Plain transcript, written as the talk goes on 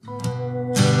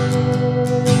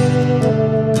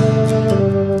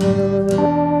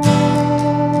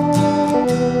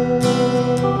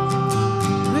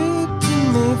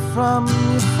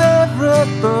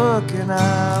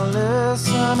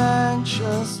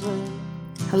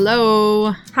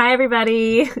Hello. Hi,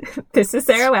 everybody. This is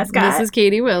Sarah Westcott. This is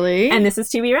Katie Willie. And this is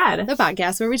To Be Read, the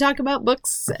podcast where we talk about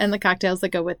books and the cocktails that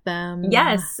go with them.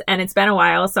 Yes, and it's been a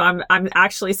while, so I'm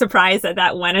actually surprised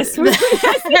that went as smoothly.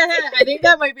 I think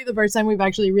that might be the first time we've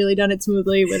actually really done it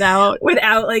smoothly without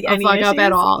like any fuck issues. up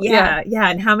at all. Yeah.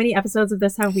 And how many episodes of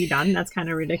this have we done? That's kind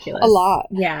of ridiculous. A lot.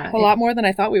 Yeah. A lot more than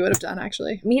I thought we would have done,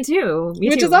 actually. Me too.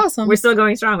 Which is awesome. We're still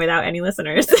going strong without any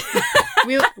listeners.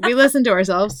 we listen to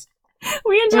ourselves.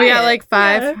 We enjoy it. We got like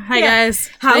 5. Yeah. Hi, guys.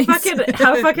 How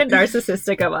fucking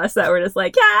narcissistic of us that we're just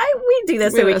like, yeah, we do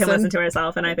this so we can listen to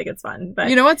ourselves, and I think it's fun.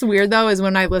 But you know what's weird, though, is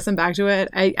when I listen back to it,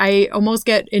 I almost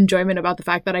get enjoyment about the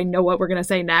fact that I know what we're going to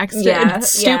say next. Yeah,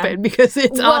 it's stupid because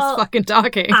it's us fucking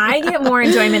talking. I get more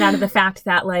enjoyment out of the fact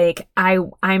that, like,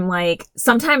 I'm like,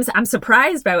 sometimes I'm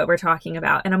surprised by what we're talking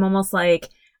about, and I'm almost like,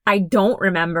 I don't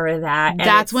remember that.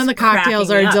 That's when the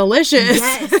cocktails are delicious.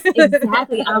 Yes,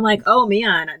 exactly. I'm like, oh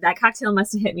man, that cocktail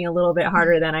must have hit me a little bit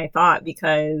harder than I thought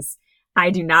because I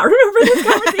do not remember this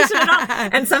conversation at all.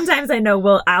 And sometimes I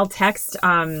know, I'll text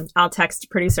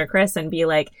producer Chris and be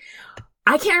like,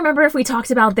 I can't remember if we talked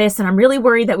about this, and I'm really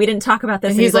worried that we didn't talk about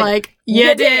this. And he's like,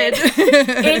 you did.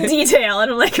 In detail.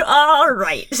 And I'm like, all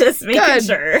right, just making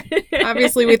sure.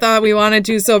 Obviously, we thought we wanted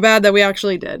to so bad that we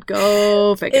actually did.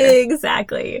 Go figure.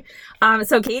 Exactly.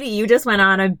 So, Katie, you just went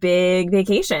on a big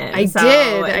vacation. I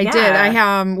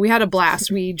did. We had a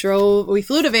blast. We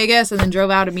flew to Vegas and then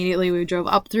drove out immediately. We drove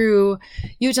up through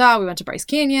Utah. We went to Bryce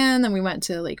Canyon. Then we went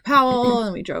to Lake Powell.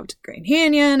 And we drove to Grand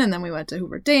Canyon. And then we went to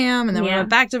Hoover Dam. And then we went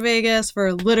back to Vegas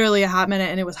for literally a hot minute.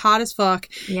 And it was hot as fuck.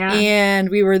 Yeah. And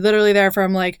we were literally there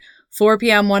from like 4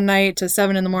 p.m. one night to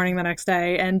 7 in the morning the next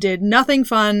day and did nothing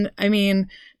fun. I mean,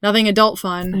 nothing adult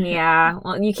fun. Yeah.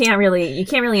 Well, you can't really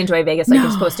enjoy Vegas like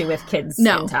you're supposed to with kids in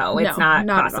tow. It's not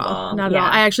possible. At all. Not at all.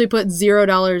 I actually put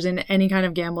 $0 in any kind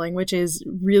of gambling, which is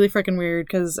really freaking weird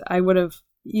because I would have.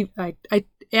 I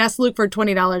asked Luke for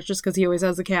 $20 just because he always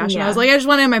has the cash. And I was like, I just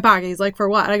want it in my pocket. He's like, for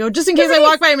what? I go, just in case I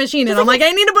walk by a machine. And I'm like, I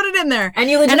need to put it in there. And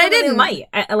you legitimately might,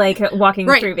 like, walking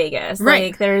through Vegas. Right.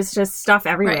 Like, there's just stuff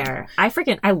everywhere.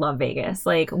 Right. I love Vegas.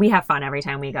 Like, we have fun every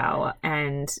time we go.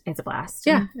 And it's a blast.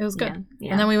 Yeah, it was good.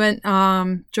 Yeah. And then we went,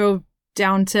 drove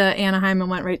down to Anaheim and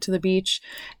went right to the beach.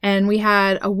 And we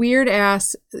had a weird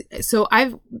ass... So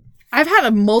I've had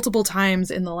it multiple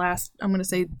times in the last, I'm going to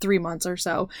say 3 months or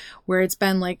so, where it's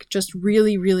been like just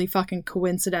really, really fucking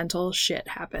coincidental shit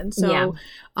happen. So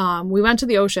we went to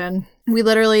the ocean. We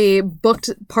literally booked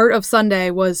part of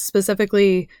Sunday was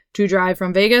specifically to drive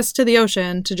from Vegas to the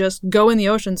ocean to just go in the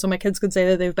ocean so my kids could say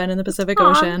that they've been in the Pacific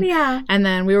Ocean. Yeah. And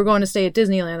then we were going to stay at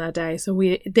Disneyland that day. So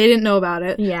they didn't know about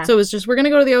it. Yeah. So it was just, we're going to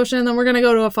go to the ocean, then we're going to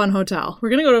go to a fun hotel.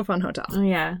 Oh,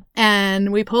 yeah.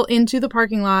 And we pull into the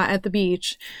parking lot at the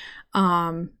beach.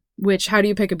 Which, how do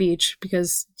you pick a beach?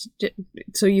 Because,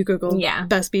 so you Google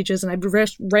best beaches, and I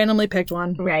randomly picked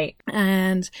one. Right.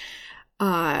 And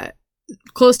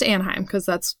close to Anaheim, because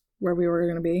that's where we were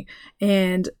going to be.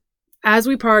 And as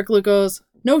we park, Luke goes,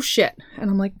 no shit. And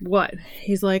I'm like, what?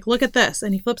 He's like, look at this.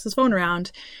 And he flips his phone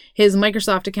around. His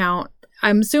Microsoft account,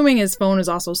 I'm assuming his phone is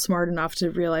also smart enough to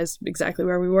realize exactly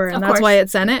where we were. And that's why it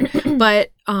sent it.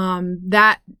 But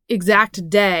that exact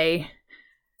day...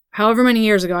 However many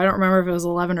years ago, I don't remember if it was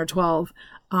 11 or 12,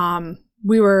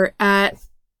 we were at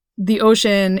the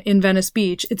ocean in Venice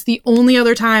Beach. It's the only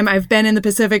other time I've been in the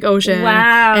Pacific Ocean.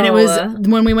 Wow. And it was,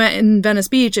 when we went in Venice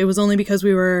Beach, it was only because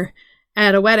we were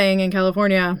at a wedding in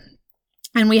California.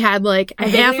 And we had like I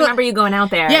remember you going out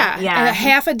there. Yeah. A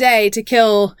half a day to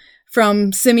kill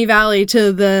from Simi Valley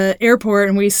to the airport,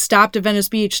 and we stopped at Venice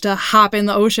Beach to hop in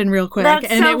the ocean real quick. That's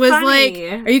and so it was funny.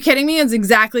 like, are you kidding me? It's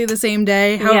exactly the same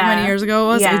day, however many years ago it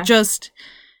was. Yeah. It just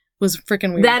was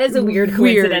freaking weird. That is a weird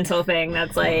coincidental thing.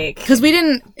 That's like... Because we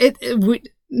didn't...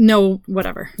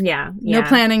 whatever. Yeah. No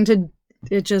planning to...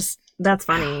 It just... That's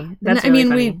funny. That's really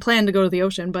funny. We planned to go to the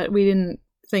ocean, but we didn't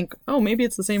think, oh, maybe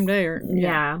it's the same day or...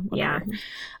 Yeah.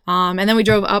 And then we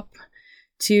drove up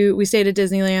we stayed at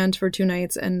Disneyland for 2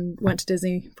 nights and went to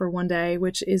Disney for 1 day,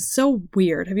 which is so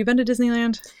weird. Have you been to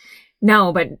Disneyland?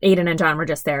 No, but Aiden and John were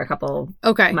just there a couple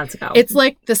months ago. It's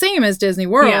like the same as Disney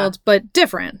World, but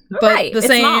different. But the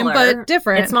same, smaller. But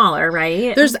different. It's smaller,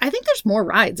 right? I think there's more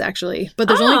rides, actually. But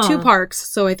there's only 2 parks,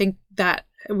 so I think that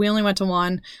we only went to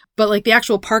 1. But like the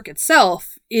actual park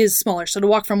itself is smaller. So to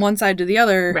walk from one side to the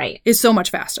other is so much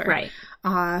faster. Right.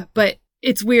 But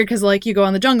it's weird because, like, you go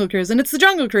on the Jungle Cruise, and it's the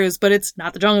Jungle Cruise, but it's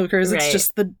not the Jungle Cruise. It's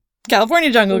just the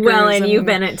California Jungle Cruise. Well, and you've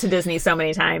been to Disney so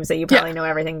many times that you probably know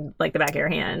everything like the back of your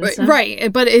hand. Right,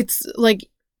 right. But it's, like,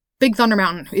 Big Thunder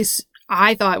Mountain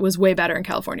I thought was way better in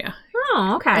California.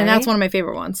 Oh, okay. And that's one of my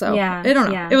favorite ones. So, I don't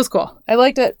know. Yeah. It was cool. I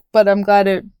liked it, but I'm glad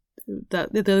it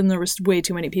then there was way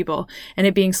too many people, and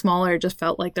it being smaller, it just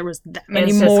felt like there was that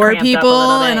many It's just more cramped up a people,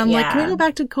 little bit, and I'm like, yeah. can we go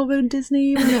back to COVID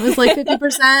Disney when it was like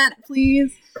 50%,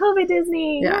 please? COVID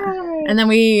Disney. Yeah. Yay. And then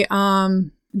we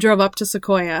drove up to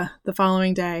Sequoia the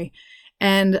following day.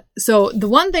 And so the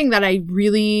one thing that I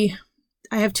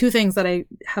have two things that I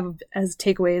have as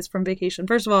takeaways from vacation.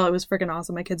 First of all, it was freaking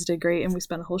awesome. My kids did great, and we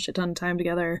spent a whole shit ton of time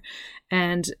together.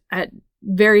 And at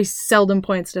very seldom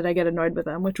points did I get annoyed with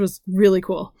them, which was really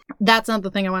cool. That's not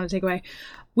the thing I want to take away.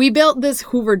 We built this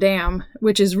Hoover Dam,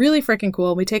 which is really freaking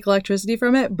cool. We take electricity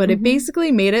from it, but it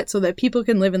basically made it so that people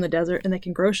can live in the desert and they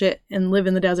can grow shit and live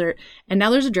in the desert. And now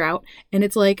there's a drought, and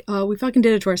it's like, we fucking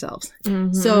did it to ourselves.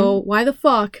 So why the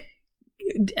fuck?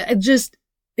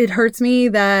 It hurts me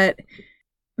that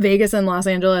Vegas and Los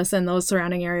Angeles and those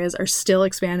surrounding areas are still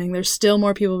expanding. There's still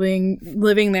more people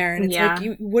living there, and it's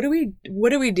like, what are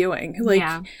we doing?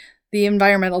 Like, the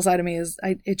environmental side of me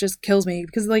it just kills me,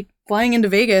 because like flying into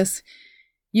Vegas,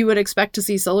 you would expect to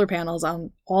see solar panels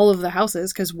on all of the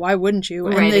houses, because why wouldn't you?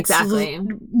 Right, and exactly.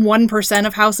 1%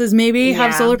 of houses maybe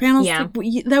have solar panels. Yeah.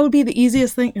 Like, that would be the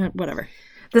easiest thing. Whatever.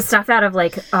 The stuff out of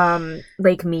like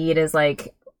Lake Mead is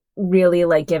like really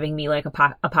like giving me like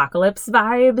apocalypse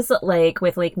vibes, like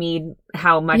with Lake Mead,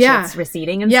 how much it's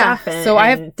receding and stuff, and, so I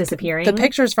have disappearing. The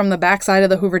pictures from the backside of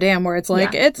the Hoover Dam where it's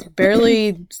like it's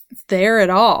barely there at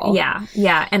all. Yeah.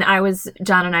 And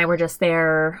John and I were just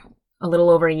there a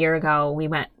little over a year ago. We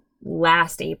went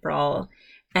last April,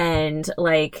 and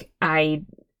like I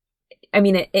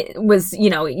mean, it was, you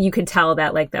know, you could tell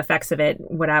that like the effects of it,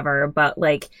 whatever, but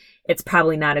like it's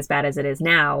probably not as bad as it is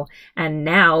now. And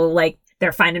now, like,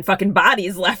 they're finding fucking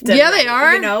bodies left. And they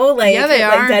are. You know, like, they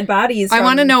are. Like dead bodies. I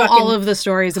want to know all of the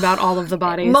stories about all of the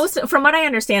bodies. From what I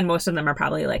understand, most of them are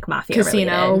probably like mafia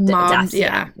casino moms.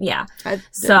 Yeah. I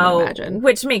so, imagine.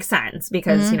 Which makes sense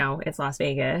because you know it's Las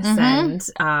Vegas and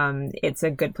it's a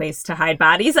good place to hide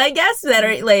bodies, I guess. That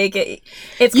are like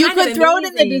it's you kind could of throw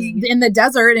it in the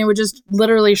desert and it would just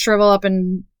literally shrivel up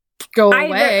and go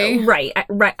away. Right.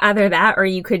 Either that, or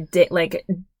you could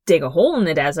dig a hole in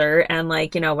the desert and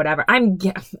like, you know, whatever.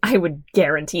 I would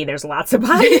guarantee there's lots of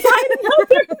bodies hiding out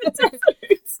there in the desert.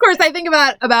 Of course, I think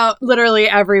about literally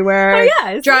everywhere. Oh,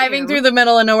 yeah, driving through the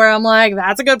middle of nowhere, I'm like,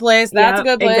 that's a good place. That's a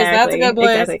good place. Exactly, that's a good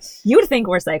place. Exactly. You would think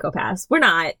we're psychopaths. We're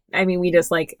not. I mean, we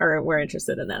just like we're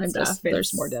interested in that stuff.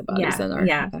 There's more dead bodies than there are.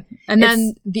 Yeah. And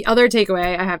then the other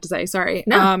takeaway I have to say, sorry.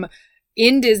 No.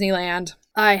 In Disneyland,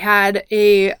 I had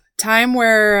a time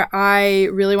where I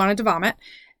really wanted to vomit,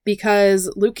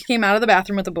 because Luke came out of the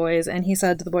bathroom with the boys and he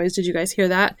said to the boys, "Did you guys hear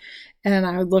that?" And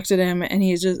I looked at him and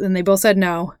and they both said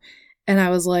no. And I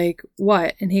was like,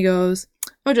 "What?" And he goes,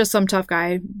 "Oh, just some tough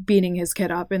guy beating his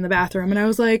kid up in the bathroom." And I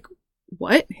was like,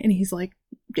 "What?" And he's like,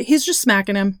 he's just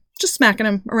smacking him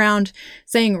around,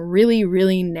 saying really,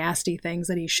 really nasty things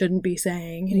that he shouldn't be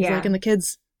saying. And he's like, and the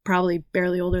kid's probably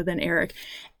barely older than Eric.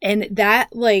 And that,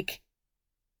 like,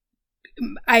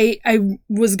 I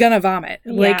was gonna vomit.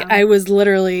 Like, I was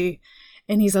literally,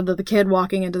 and he said that the kid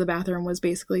walking into the bathroom was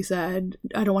basically said,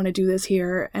 "I don't want to do this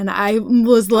here." And I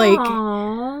was like,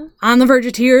 aww, on the verge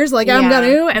of tears, like I'm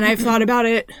gonna, and I've thought about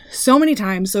it so many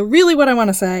times. So really what I want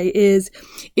to say is,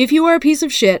 if you are a piece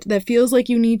of shit that feels like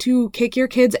you need to kick your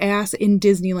kid's ass in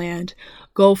Disneyland,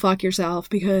 go fuck yourself,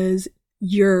 because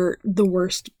you're the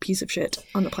worst piece of shit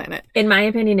on the planet. In my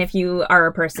opinion, if you are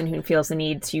a person who feels the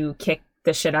need to kick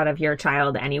the shit out of your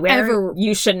child anywhere,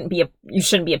 you shouldn't be a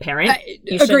parent.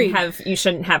 You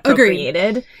shouldn't have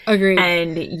procreated. Agreed.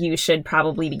 And you should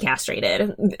probably be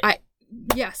castrated.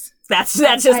 Yes. That's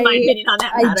just my opinion on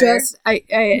that matter.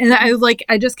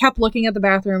 I just kept looking at the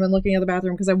bathroom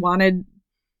because I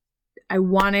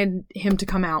wanted him to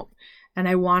come out.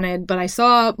 But I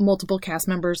saw multiple cast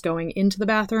members going into the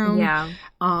bathroom. Yeah.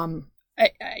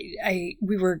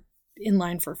 We were in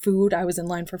line for food. I was in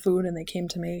line for food and they came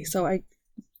to me. So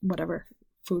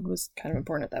food was kind of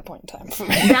important at that point in time.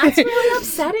 That's really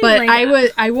upsetting. But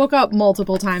I woke up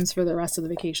multiple times for the rest of the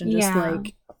vacation. Just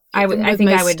like, I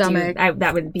think I would stomach.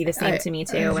 That would be the same to me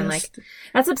too. And like,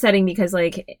 that's upsetting because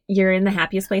like you're in the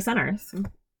happiest place on earth,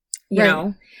 you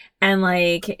know? And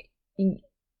like,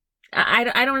 I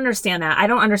don't understand that. I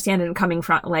don't understand it coming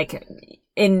from like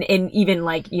in even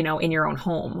like, you know, in your own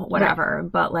home, whatever.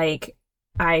 Right. But like,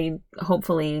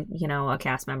 hopefully, you know, a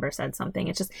cast member said something.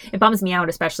 It bums me out,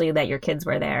 especially that your kids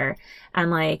were there.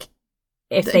 And like,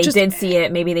 if they did see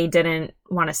it, maybe they didn't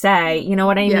want to say, you know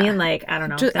what I mean? Like, I don't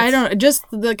know. Just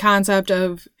the concept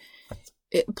of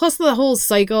it, plus the whole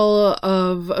cycle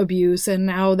of abuse, and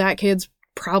now that kid's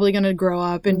probably going to grow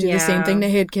up and do the same thing to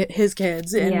his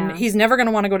kids. And he's never going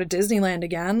to want to go to Disneyland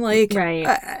again. Like,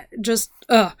 right.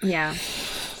 Yeah.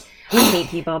 I hate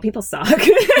people. People suck.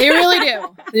 They really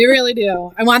do. They really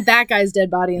do. I want that guy's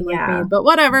dead body in Lake Mead, but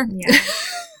whatever. Yeah.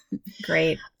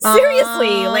 Great.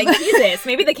 Seriously, like Jesus.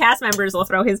 Maybe the cast members will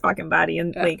throw his fucking body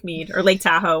in Lake Mead or Lake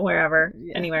Tahoe, wherever,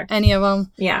 anywhere. Any of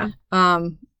them. Yeah.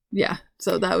 Yeah.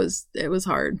 So it was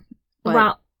hard.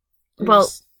 Well,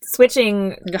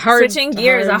 switching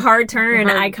gears, a hard turn.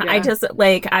 I just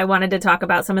I wanted to talk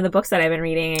about some of the books that I've been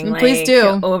reading. Please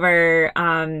do. Over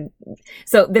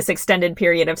so this extended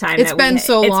period of time. It's been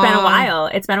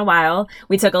long. It's been a while.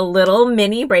 We took a little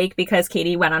mini break because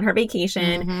Katie went on her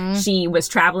vacation. Mm-hmm. She was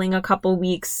traveling a couple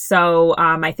weeks, so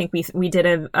I think we did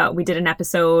an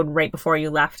episode right before you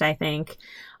left, I think.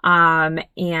 So I've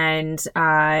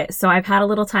had a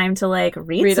little time to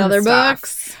read some other stuff.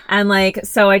 books, and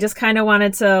so I just kind of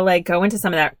wanted to go into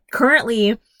some of that.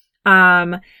 Currently,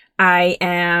 I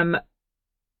am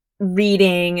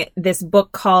reading this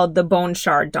book called The Bone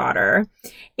Shard Daughter,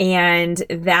 and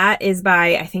that is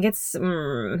by, I think it's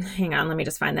hang on, let me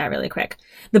just find that really quick.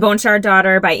 The Bone Shard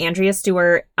Daughter by Andrea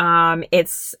Stewart.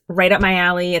 It's right up my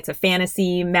alley. It's a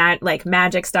fantasy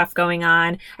magic stuff going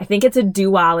on. I think it's a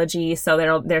duology,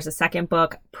 so there's a second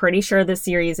book. Pretty sure the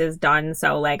series is done,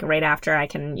 so right after I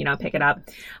can pick it up.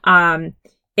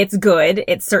 It's good.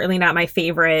 It's certainly not my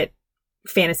favorite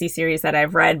fantasy series that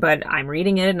I've read, but I'm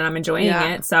reading it and I'm enjoying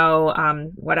it. So,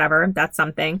 whatever, that's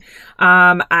something.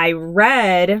 We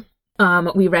read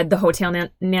the Hotel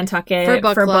Nantucket for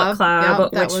book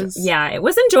club, yep, it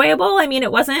was enjoyable. I mean,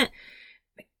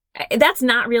 that's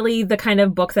not really the kind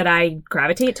of book that I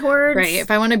gravitate towards. Right. If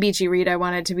I want a beachy read, I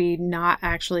want it to be not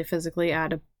actually physically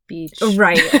at a beach.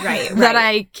 Right. That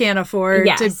I can't afford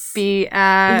to be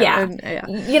at. Yeah.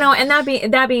 And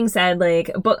that being said,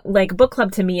 book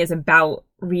club to me is about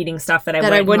reading stuff that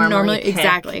I wouldn't normally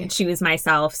exactly choose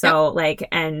myself. So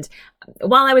and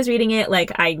while I was reading it,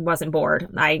 I wasn't bored.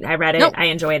 I read it. I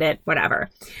enjoyed it. Whatever.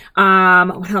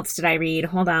 What else did I read?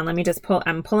 Hold on. Let me just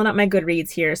I'm pulling up my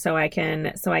Goodreads here so I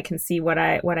can see what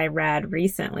I read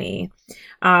recently.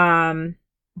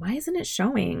 Why isn't it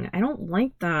showing? I don't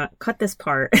like that. Cut this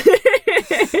part.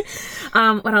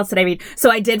 What else did I read? So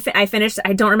I finished,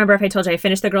 I don't remember if I told you, I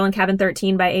finished The Girl in Cabin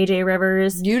 13 by A.J.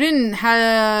 Rivers. You didn't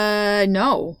have,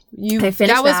 no. I finished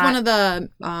that. Was one of the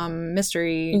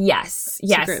mystery. Yes.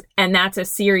 Secret. And that's a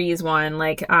series one.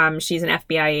 She's an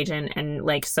FBI agent and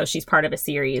so she's part of a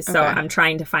series. So I'm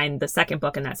trying to find the second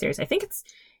book in that series. I think it's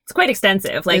quite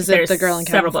extensive. Is it The Girl in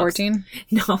Cabin 14?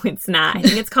 No, it's not. I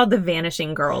think it's called The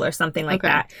Vanishing Girl or something like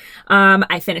that.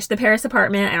 I finished The Paris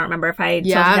Apartment. I don't remember if I told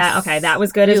you that. Okay, that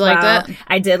was good as well. Liked it?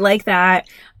 I did like that.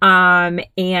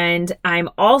 And I'm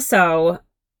also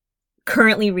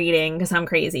currently reading, because I'm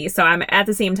crazy, so I'm at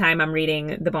the same time I'm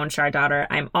reading The Bone Shard Daughter.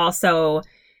 I'm also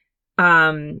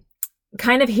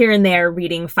kind of here and there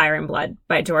reading Fire and Blood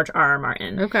by George R.R.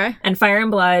 Martin. Okay. And Fire and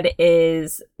Blood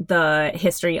is the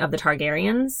history of the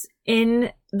Targaryens in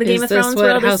the Game of Thrones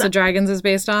world. Is this what House of Dragons is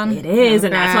based on? It is,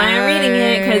 and that's why I'm reading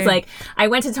it, because I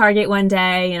went to Target one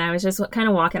day and I was just kind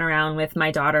of walking around with my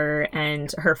daughter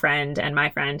and her friend and my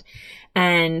friend,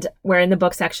 and we're in the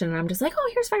book section and I'm just like,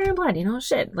 oh, here's Fire and Blood,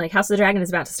 shit, House of the Dragon is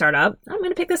about to start up, I'm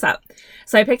gonna pick this up.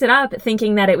 So I picked it up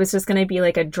thinking that it was just gonna be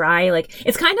a dry,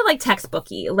 it's kind of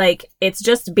textbooky, it's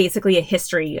just basically a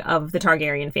history of the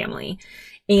Targaryen family,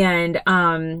 and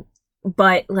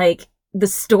but the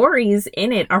stories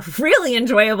in it are really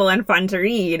enjoyable and fun to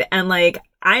read, and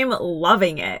I'm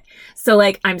loving it. So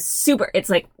I'm super,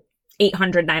 it's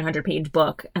 800, 900 page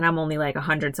book, and I'm only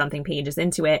 100 something pages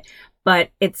into it,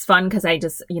 but it's fun because I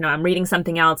just, I'm reading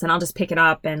something else and I'll just pick it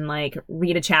up and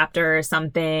read a chapter or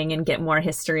something and get more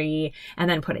history and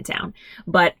then put it down.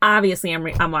 But obviously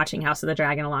I'm watching House of the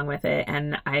Dragon along with it,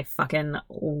 and I fucking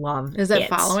love it. Is it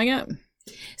following it?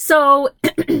 So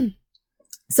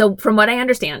from what I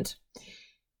understand,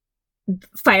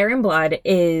 Fire and Blood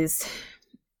is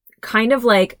kind of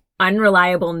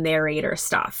unreliable narrator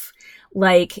stuff.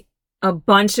 A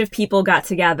bunch of people got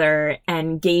together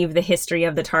and gave the history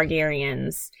of the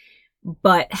Targaryens,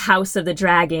 but House of the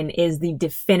Dragon is the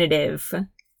definitive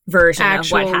version of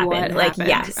what happened.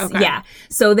 Yes. Okay. Yeah.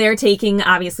 So they're taking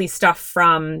obviously stuff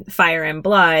from Fire and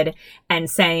Blood and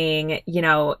saying,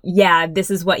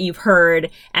 this is what you've heard,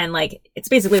 and it's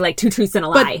basically two truths and a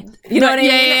lie. You know what I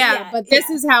mean? Yeah. But this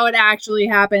is how it actually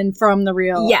happened from the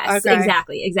real. Yes,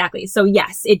 okay. Exactly. So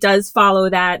yes, it does follow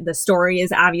that. The story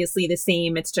is obviously the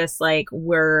same. It's just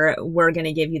we're going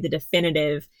to give you the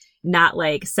definitive, not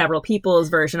several people's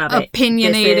version of it.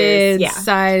 Opinionated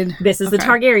side. This is the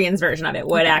Targaryens version of it,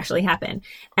 what actually happened.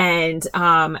 And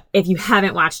if you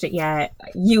haven't watched it yet,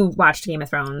 you watched Game of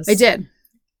Thrones. I did.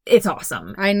 It's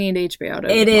awesome. I need HBO to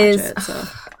watch it. So.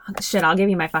 Shit, I'll give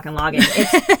you my fucking login.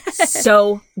 It's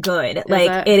so good.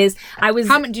 Like it is. Do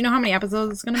you know how many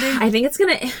episodes it's going to be? I think it's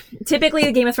going to, typically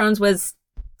the Game of Thrones was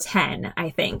 10,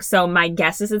 I think. So my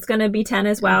guess is it's going to be 10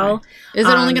 as well. Okay. Is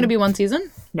it only going to be one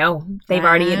season? No, they've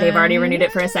already renewed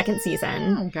it for a second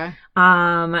season. Okay.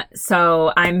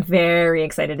 So I'm very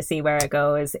excited to see where it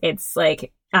goes. It's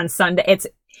like on Sunday.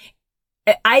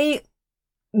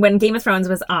 When Game of Thrones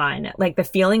was on, like the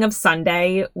feeling of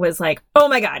Sunday was like, oh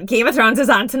my God, Game of Thrones is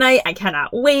on tonight. I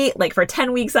cannot wait. Like for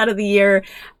 10 weeks out of the year,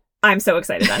 I'm so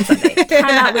excited on Sunday.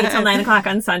 Cannot wait till 9:00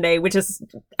 on Sunday, which is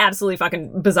absolutely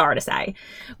fucking bizarre to say.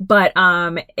 But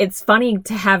it's funny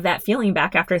to have that feeling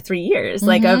back after 3 years,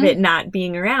 like of it not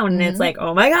being around. And it's like,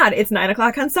 oh my God, it's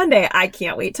 9:00 on Sunday. I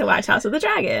can't wait to watch House of the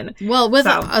Dragon. Well, with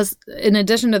us, in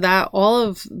addition to that, all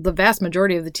of the vast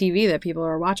majority of the TV that people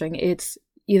are watching, it's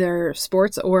either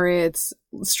sports or it's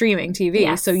streaming TV.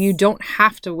 Yes. So you don't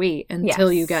have to wait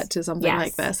until you get to something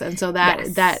like this. And so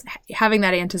that having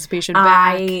that anticipation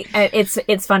back.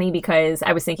 It's funny because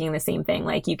I was thinking the same thing.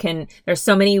 Like there's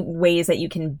so many ways that you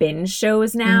can binge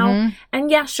shows now. And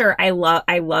yeah, sure. I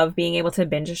love being able to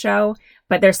binge a show,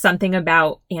 but there's something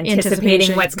about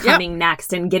anticipating what's coming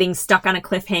next and getting stuck on a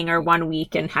cliffhanger one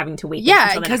week and having to wait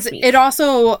until the next week. It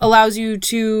also allows you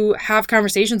to have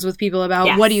conversations with people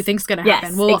about what do you think's going to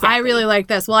happen. Well, exactly. I really like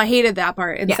this. Well, I hated that part.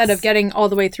 Instead of getting all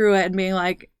the way through it and being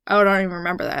like, oh, I don't even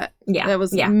remember that. Yeah. That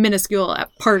was a minuscule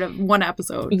part of one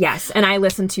episode. Yes. And I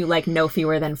listen to like no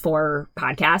fewer than 4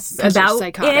 podcasts about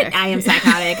it. I am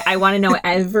psychotic. I want to know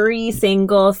every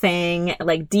single thing,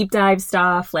 like deep dive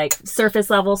stuff, like surface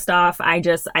level stuff. I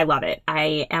love it.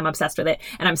 I am obsessed with it.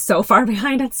 And I'm so far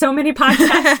behind on so many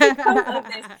podcasts because of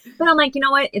this. But I'm like, you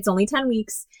know what? It's only 10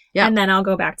 weeks. Yeah. And then I'll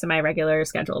go back to my regular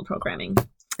scheduled programming.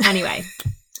 Anyway.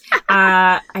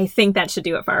 I think that should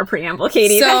do it for our preamble,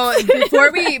 Katie. So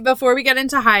before we get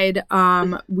into Hyde,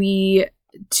 we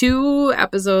 2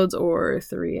 episodes or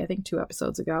 3, I think 2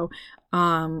 episodes ago,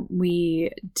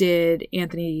 we did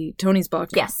Tony's book.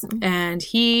 Yes. And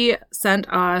he sent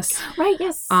us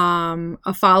yes.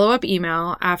 A follow-up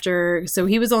email after, so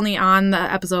he was only on the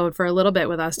episode for a little bit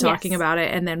with us talking about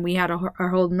it, and then we had our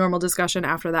whole normal discussion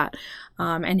after that.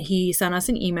 And he sent us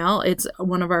an email. It's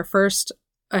one of our first,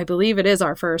 I believe it is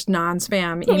our first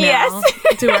non-spam email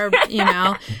to our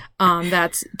email.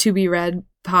 That's to be read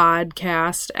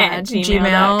podcast at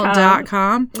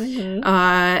gmail.com.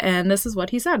 And this is what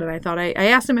he said. And I thought I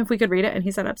asked him if we could read it, and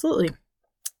he said absolutely.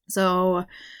 So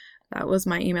that was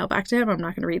my email back to him. I'm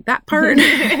not going to read that part.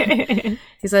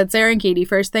 He said, Sarah and Katie,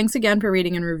 first, thanks again for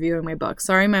reading and reviewing my book.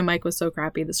 Sorry my mic was so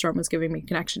crappy. The storm was giving me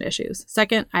connection issues.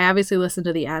 Second, I obviously listened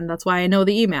to the end. That's why I know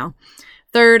the email.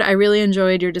 Third, I really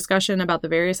enjoyed your discussion about the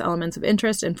various elements of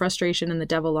interest and frustration in The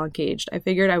Devil Long Caged. I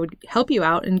figured I would help you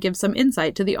out and give some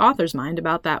insight to the author's mind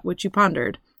about that which you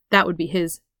pondered. That would be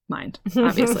his mind,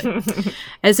 obviously.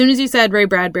 As soon as you said Ray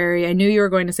Bradbury, I knew you were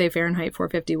going to say Fahrenheit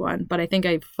 451, but I think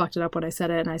I fucked it up when I said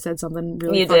it, and I said something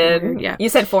really weird. Yeah. You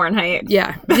said Fahrenheit.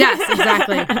 Yeah. Yes,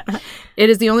 exactly. It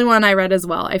is the only one I read as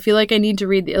well. I feel like I need to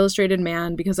read The Illustrated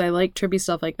Man because I like trippy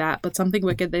stuff like that, but Something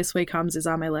Wicked This Way Comes is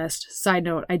on my list. Side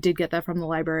note, I did get that from the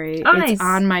library. Oh, it's nice.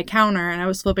 on my counter, and I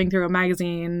was flipping through a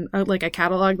magazine, like a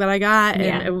catalog that I got,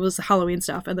 and it was Halloween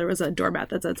stuff, and there was a doormat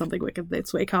that said Something Wicked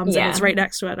This Way Comes, and it's right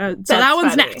next to it. So that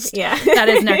one's next. Yeah. That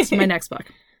is my next book.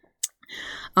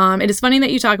 It is funny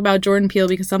that you talk about Jordan Peele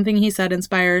because something he said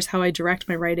inspires how I direct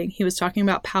my writing. He was talking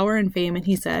about power and fame, and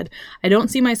he said, I don't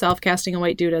see myself casting a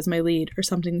white dude as my lead, or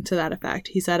something to that effect.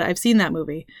 He said, I've seen that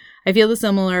movie. I feel the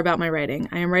similar about my writing.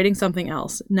 I am writing something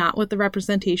else, not with the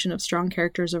representation of strong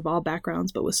characters of all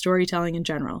backgrounds, but with storytelling in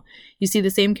general. You see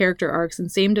the same character arcs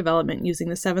and same development using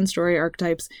the 7 story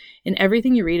archetypes in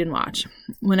everything you read and watch.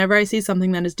 Whenever I see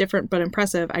something that is different but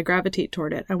impressive, I gravitate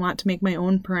toward it. I want to make my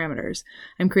own parameters.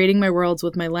 I'm creating my worlds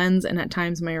with my lens and at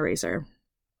times my eraser.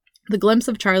 The glimpse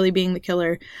of Charlie being the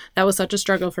killer, that was such a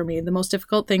struggle for me. The most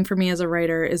difficult thing for me as a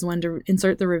writer is when to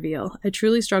insert the reveal. I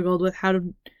truly struggled with how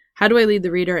do I lead the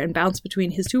reader and bounce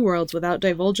between his 2 worlds without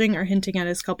divulging or hinting at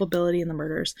his culpability in the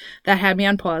murders? That had me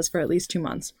on pause for at least 2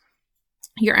 months.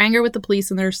 Your anger with the police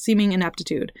and their seeming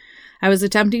ineptitude. I was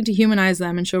attempting to humanize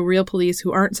them and show real police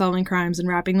who aren't solving crimes and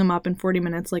wrapping them up in 40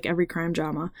 minutes like every crime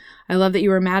drama. I love that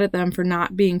you were mad at them for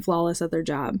not being flawless at their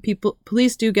job.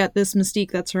 Police do get this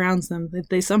mystique that surrounds them, that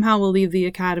they somehow will leave the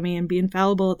academy and be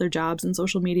infallible at their jobs, and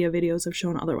social media videos have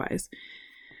shown otherwise.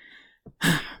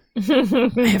 I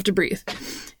have to breathe.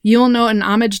 You'll note an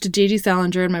homage to J.G.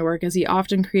 Salinger in my work, as he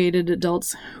often created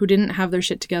adults who didn't have their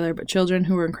shit together, but children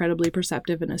who were incredibly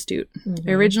perceptive and astute.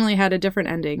 I originally had a different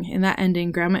ending. In that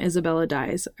ending, Grandma Isabella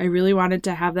dies. I really wanted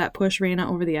to have that push Raina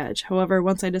over the edge. However,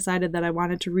 once I decided that I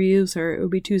wanted to reuse her, it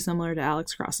would be too similar to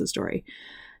Alex Cross's story.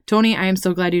 Tony, I am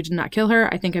so glad you did not kill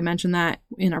her. I think I mentioned that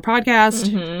in our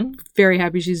podcast. Very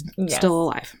happy she's still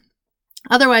alive.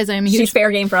 Otherwise, I am a huge... She's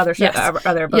fair game for other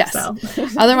books, though.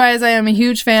 Otherwise, I am a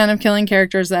huge fan of killing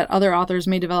characters that other authors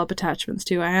may develop attachments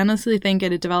to. I honestly think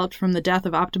it had developed from the death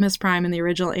of Optimus Prime in the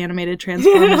original animated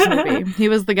Transformers movie. He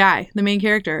was the guy, the main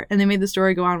character, and they made the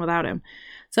story go on without him.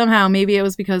 Somehow, maybe it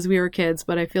was because we were kids,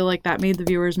 but I feel like that made the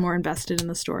viewers more invested in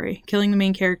the story. Killing the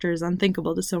main character is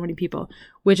unthinkable to so many people,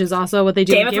 which is also what they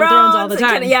do in Game of Thrones all the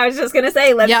time. I was just going to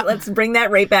say, let's bring that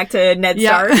right back to Ned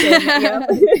Stark.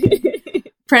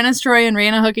 Prentice Troy and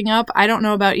Rhaena hooking up. I don't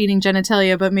know about eating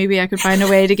genitalia, but maybe I could find a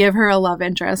way to give her a love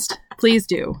interest. Please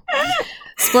do.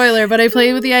 Spoiler, but I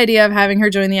played with the idea of having her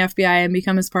join the FBI and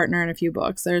become his partner in a few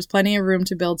books. There's plenty of room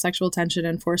to build sexual tension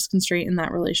and forced constraint in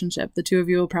that relationship. The two of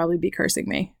you will probably be cursing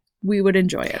me. We would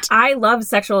enjoy it. I love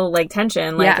sexual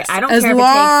tension. I don't as care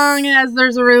long as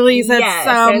there's a release at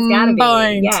some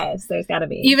point. Yes, there's gotta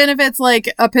be. Even if it's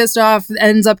like a pissed off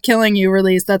ends up killing you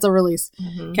release, that's a release.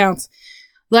 Counts.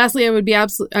 Lastly, I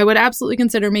would absolutely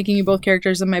consider making you both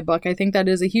characters in my book. I think that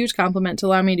is a huge compliment to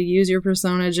allow me to use your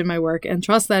personage in my work and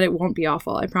trust that it won't be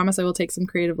awful. I promise I will take some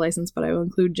creative license, but I will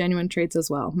include genuine traits as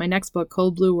well. My next book,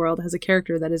 Cold Blue World, has a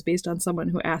character that is based on someone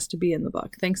who asked to be in the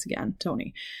book. Thanks again,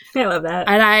 Tony. I love that.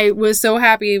 And I was so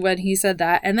happy when he said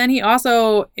that. And then he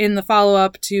also, in the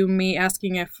follow-up to me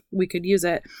asking if we could use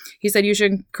it, he said you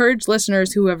should encourage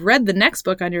listeners who have read the next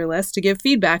book on your list to give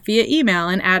feedback via email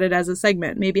and add it as a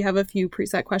segment. Maybe have a few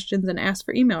preset questions and ask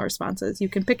for email responses. You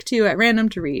can pick 2 at random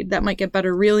to read. That might get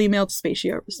better real email to spam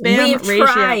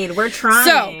ratio. We're trying.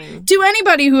 So, to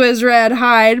anybody who has read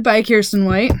Hide by Kiersten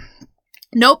White,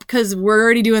 nope, because we're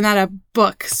already doing that a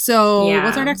book. So,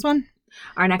 what's our next one?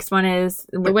 Our next one is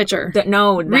The Witcher.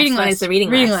 Reading list. Is the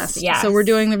reading list. Yes. So, we're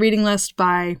doing the reading list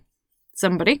by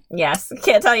somebody. Yes.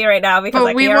 Can't tell you right now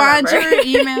because we want your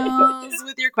emails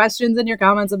with your questions and your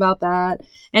comments about that.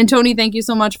 And Tony, thank you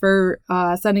so much for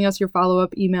sending us your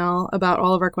follow-up email about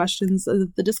all of our questions,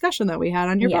 the discussion that we had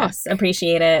on your book. Yes,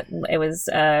 appreciate it. It was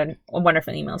a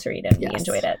wonderful email to read and we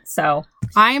enjoyed it. So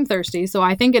I am thirsty, so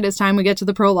I think it is time we get to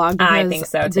the prologue. I think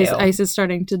so too. This ice is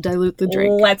starting to dilute the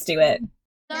drink. Let's do it.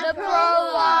 The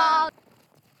prologue.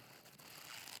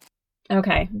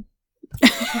 Okay.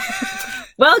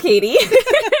 Well, Katie,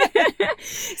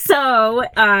 so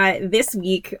this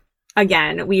week,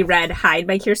 again, we read Hide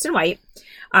by Kiersten White.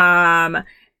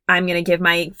 I'm going to give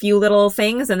my few little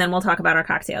things and then we'll talk about our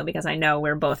cocktail because I know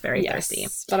we're both very thirsty.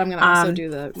 But I'm going to also do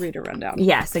the reader rundown.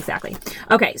 Yes, exactly.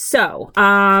 Okay, so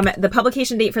the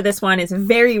publication date for this one is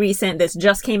very recent. This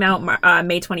just came out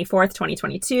May 24th,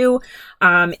 2022.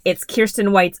 It's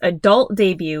Kiersten White's adult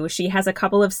debut. She has a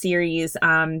couple of series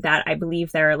that I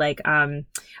believe they're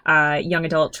young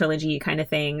adult trilogy kind of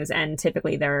things, and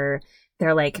typically they're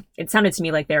like, it sounded to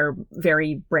me like they're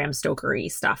very Bram Stoker-y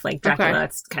stuff, like Dracula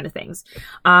kind of things.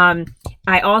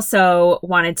 I also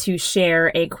wanted to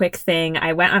share a quick thing.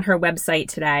 I went on her website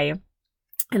today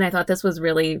and I thought this was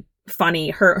really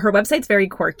funny. Her website's very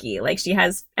quirky. Like she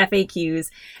has FAQs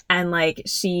and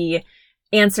she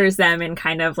answers them in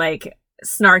kind of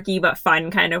snarky but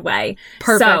fun kind of way.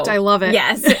 Perfect. I love it.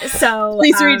 Yes. So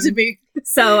please read to me.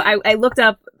 So I looked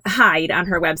up Hide on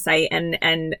her website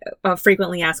and a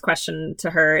frequently asked question to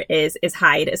her is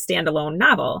Hide a standalone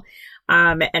novel?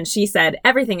 And she said,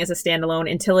 everything is a standalone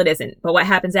until it isn't. But what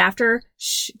happens after?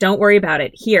 Shh, don't worry about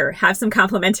it. Here, have some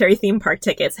complimentary theme park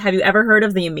tickets. Have you ever heard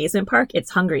of the Amazement Park? It's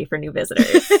hungry for new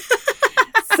visitors.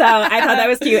 So I thought that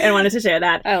was cute and wanted to share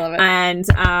that. I love it. And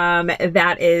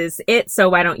that is it. So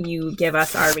why don't you give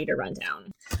us our reader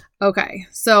rundown? Okay.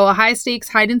 So a high-stakes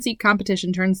hide-and-seek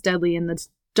competition turns deadly in the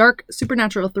dark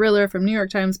supernatural thriller from New York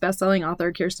Times bestselling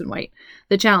author Kiersten White.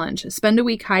 The challenge: spend a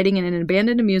week hiding in an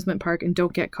abandoned amusement park and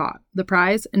don't get caught. The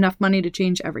prize: enough money to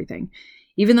change everything.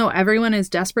 Even though everyone is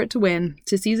desperate to win,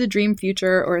 to seize a dream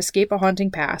future, or escape a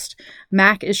haunting past,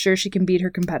 Mac is sure she can beat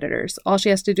her competitors. All she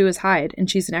has to do is hide, and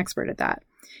she's an expert at that.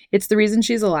 It's the reason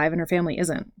she's alive and her family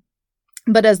isn't.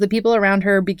 But as the people around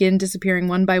her begin disappearing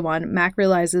one by one, Mac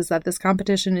realizes that this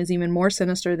competition is even more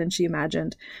sinister than she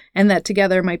imagined, and that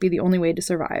together might be the only way to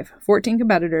survive. 14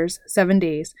 competitors, 7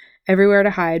 days, everywhere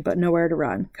to hide but nowhere to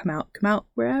run. Come out,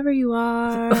 wherever you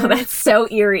are. Oh, that's so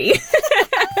eerie.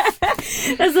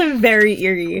 That's very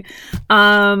eerie.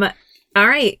 All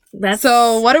right.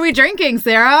 So what are we drinking,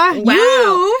 Sarah? Wow.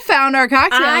 You found our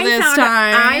cocktail this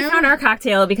time. I found our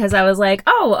cocktail because I was like,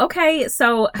 oh, okay.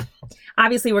 So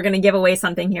obviously we're going to give away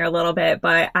something here a little bit,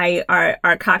 but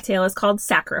our cocktail is called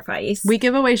Sacrifice. We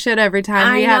give away shit every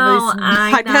time we have these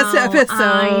podcast episodes.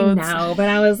 I know, but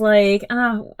I was like,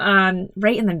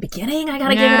 right in the beginning, I got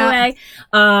to give it away.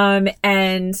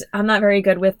 And I'm not very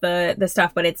good with the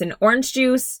stuff, but it's an orange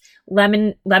juice,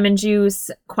 lemon juice,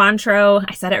 Cointreau,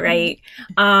 I said it right,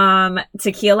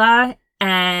 tequila,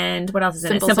 and what else is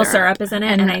in it? Simple syrup is in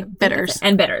it. And bitters.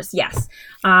 And bitters, yes.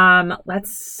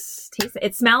 Let's taste it.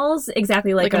 It smells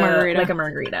exactly like a margarita. Like a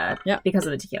margarita. Yep. Because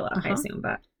of the tequila, I assume,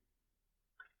 but.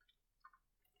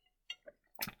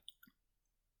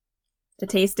 The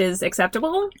taste is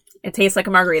acceptable. It tastes like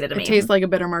a margarita to me. It tastes like a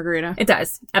bitter margarita. It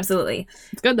does. Absolutely.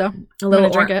 It's good, though. A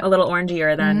little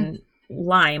orangier than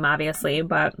lime, obviously,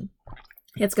 but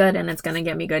it's good, and it's going to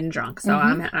get me good and drunk, so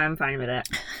I'm fine with it.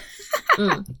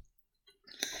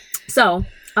 So,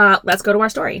 let's go to our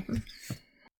story.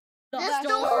 The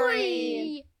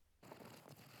story!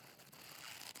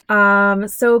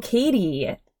 So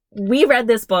Katie, we read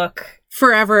this book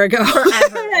forever ago.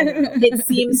 It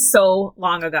seems so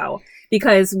long ago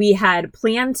because we had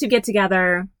planned to get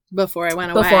together before I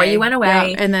went away. Before you went away.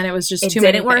 Yeah, and then it was just it too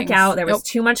many didn't work things. out. There was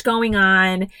too much going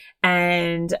on.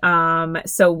 And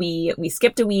so we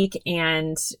skipped a week,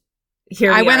 and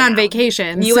here I we went are on now.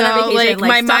 vacation. You went on vacation. Like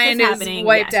my stuff mind is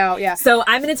wiped out. Yeah. So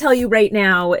I'm going to tell you right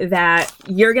now that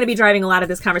you're going to be driving a lot of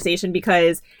this conversation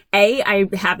because I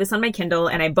have this on my Kindle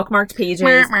and I bookmarked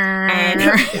pages and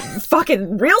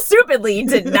fucking real stupidly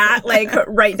did not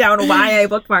write down why I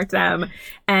bookmarked them.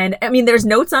 And I mean, there's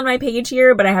notes on my page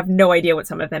here, but I have no idea what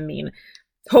some of them mean.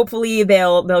 Hopefully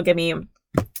they'll give me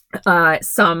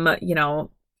some,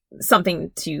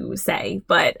 something to say,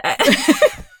 but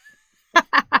how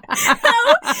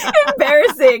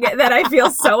embarrassing that I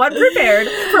feel so unprepared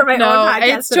for my own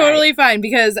podcast. It's totally fine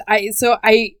because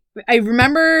I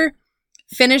remember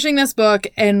finishing this book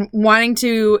and wanting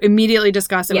to immediately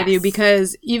discuss it with you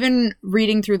because even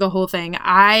reading through the whole thing,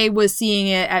 I was seeing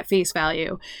it at face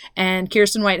value. And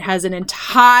Kiersten White has an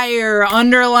entire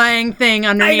underlying thing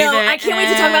underneath it. I know. I can't wait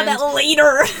to talk about that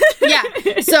later. Yeah.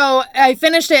 So I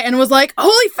finished it and was like,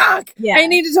 holy fuck. Yeah. I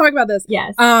need to talk about this.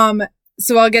 Yes.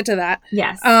 So I'll get to that.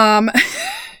 Yes. The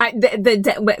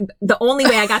only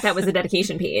way I got that was the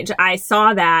dedication page. I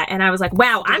saw that and I was like,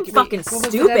 wow, I'm fucking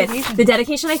stupid. The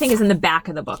dedication I think is in the back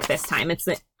of the book this time.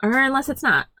 Or unless it's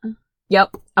not.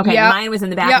 Yep. Okay. Yep. Mine was in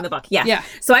the back of the book. Yeah.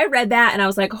 So I read that and I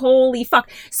was like, holy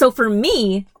fuck. So for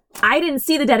me, I didn't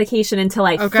see the dedication until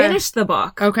I finished the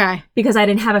book. Okay. Because I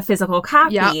didn't have a physical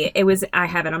copy. Yep. I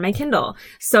have it on my Kindle.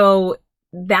 So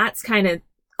that's kind of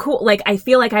cool. I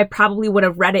feel like I probably would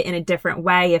have read it in a different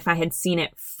way if I had seen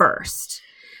it first.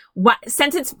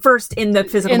 Since it's first in the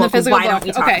physical book, why don't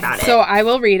we talk about it? So I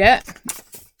will read it,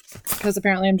 because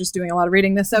apparently I'm just doing a lot of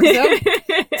reading this episode.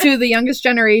 To the youngest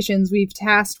generations, we've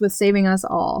tasked with saving us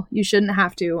all. You shouldn't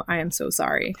have to. I am so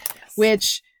sorry.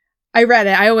 Which, I read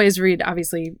it. I always read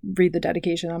the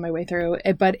dedication on my way through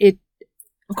it, but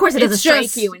of course, it doesn't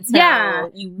strike you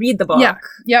until you read the book. Yeah.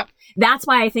 Yep. That's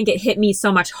why I think it hit me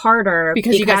so much harder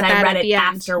because I read it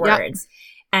afterwards. Yep.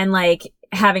 And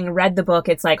having read the book,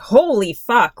 it's like, holy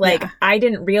fuck. I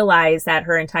didn't realize that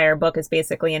her entire book is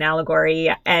basically an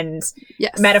allegory and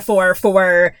metaphor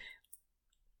for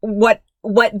what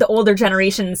the older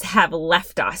generations have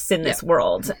left us in this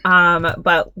world.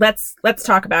 But let's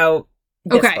talk about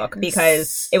this book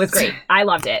because it was great. I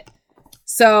loved it.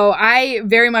 So I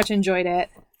very much enjoyed it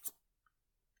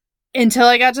until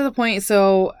I got to the point.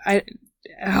 So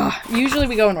usually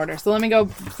we go in order. So let me go.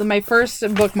 So my first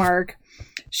bookmark,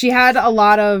 she had a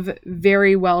lot of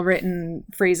very well written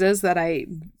phrases that I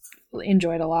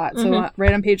enjoyed a lot. So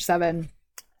right on page 7,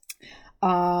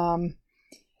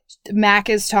 Mac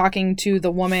is talking to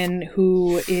the woman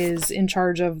who is in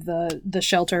charge of the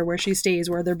shelter where she stays,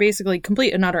 where they're basically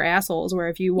complete and utter assholes, where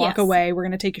if you walk away, we're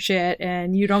going to take your shit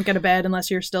and you don't get a bed unless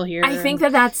you're still here. I think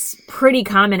that's pretty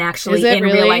common actually in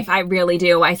real life. I really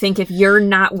do. I think if you're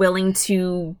not willing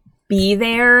to be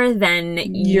there, then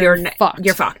you're fucked.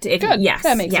 You're fucked. Good. Yes.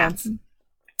 That makes sense.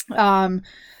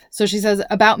 So she says,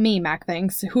 about me, Mac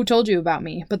thinks. Who told you about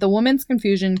me? But the woman's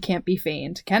confusion can't be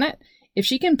feigned, can it? If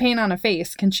she can paint on a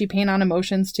face, can she paint on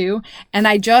emotions too? And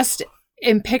I just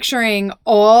am picturing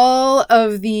all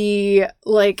of the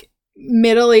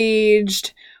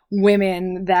middle-aged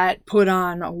women that put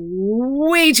on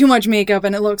way too much makeup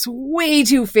and it looks way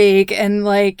too fake and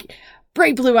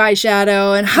bright blue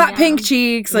eyeshadow and hot pink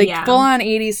cheeks, full on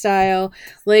 80s style,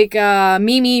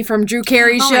 Mimi from Drew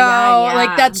Carey's show.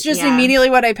 God, that's just immediately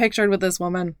what I pictured with this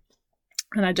woman.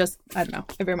 And I don't know.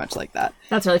 I very much like that.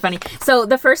 That's really funny. So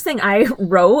the first thing I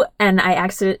wrote, and I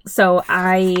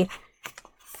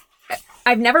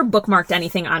I've never bookmarked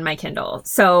anything on my Kindle,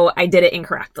 so I did it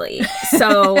incorrectly.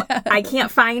 So I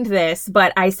can't find this,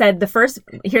 but I said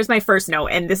here's my first note,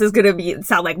 and this is going to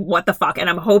sound like what the fuck, and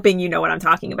I'm hoping you know what I'm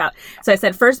talking about. So I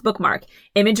said, first bookmark,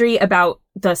 imagery about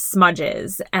the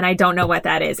smudges, and I don't know what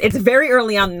that is. It's very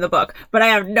early on in the book, but I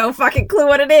have no fucking clue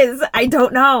what it is. I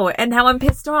don't know. And now I'm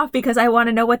pissed off because I want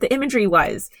to know what the imagery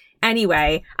was.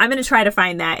 Anyway, I'm going to try to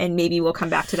find that, and maybe we'll come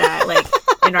back to that like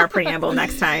in our preamble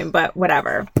next time, but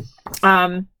whatever.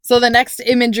 So the next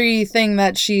imagery thing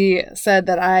that she said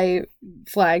that I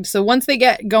flagged. So once they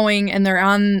get going and they're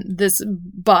on this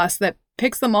bus that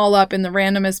picks them all up in the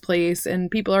randomest place and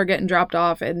people are getting dropped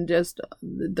off and just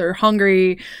they're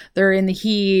hungry, they're in the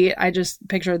heat. I just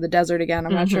picture the desert again.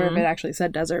 I'm not sure if it actually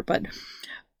said desert, but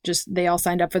just they all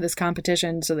signed up for this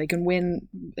competition so they can win,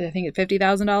 I think it's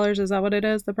 $50,000. Is that what it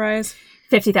is, the prize?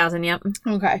 50,000, yep.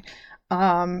 Okay.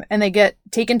 And they get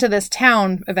taken to this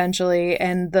town eventually,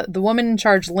 and the woman in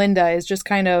charge, Linda, is just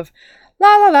kind of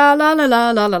la la la la la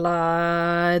la la la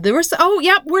la.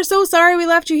 We're so sorry we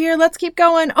left you here. Let's keep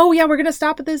going. Oh yeah, we're gonna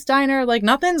stop at this diner. Like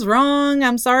nothing's wrong.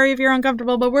 I'm sorry if you're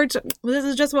uncomfortable, but this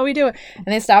is just what we do. And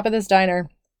they stop at this diner,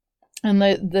 and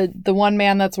the one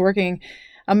man that's working.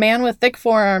 A man with thick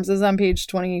forearms is on page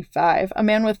 25. A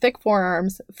man with thick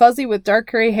forearms, fuzzy with dark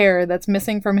gray hair that's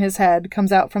missing from his head,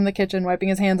 comes out from the kitchen wiping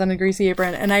his hands on a greasy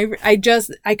apron. And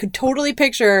I could totally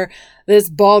picture this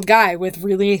bald guy with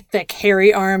really thick,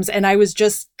 hairy arms. And I was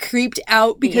just creeped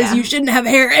out because you shouldn't have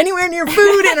hair anywhere near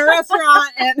food in a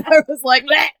restaurant. And I was like,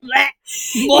 bleh, bleh,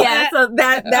 bleh. Yeah, so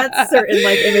that's certain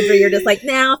like imagery. You're just like,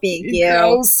 no, thank you.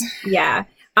 Gross. Yeah.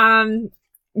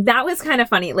 That was kind of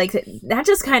funny. Like, that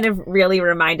just kind of really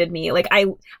reminded me. Like, I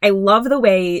love the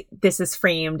way this is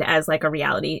framed as, like, a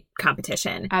reality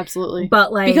competition. Absolutely.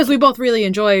 But, like... because we both really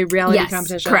enjoy reality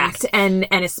competitions. Correct. And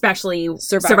especially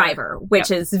Survivor, which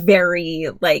is very,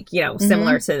 like, you know,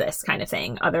 similar to this kind of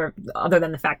thing. Other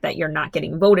than the fact that you're not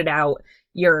getting voted out,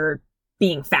 you're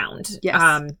being found.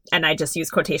 Yes. And I just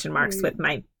use quotation marks with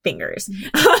my fingers.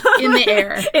 In the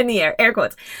air. In the air. Air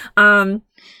quotes.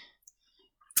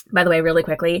 By the way, really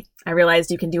quickly, I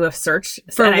realized you can do a search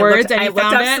for words, and I looked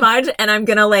up smudge, and I'm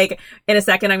gonna like in a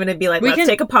second I'm gonna be like, let's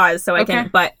take a pause so I can.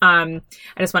 But I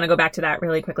just want to go back to that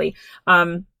really quickly.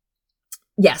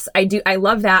 Yes, I do. I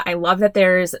love that. I love that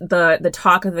there's the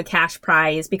talk of the cash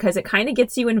prize because it kind of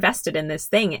gets you invested in this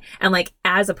thing. And like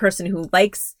as a person who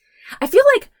likes, I feel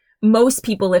like most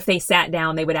people, if they sat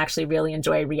down, they would actually really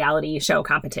enjoy reality show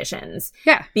competitions.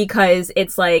 Yeah, because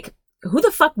it's like, who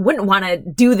the fuck wouldn't want to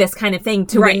do this kind of thing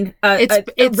to win a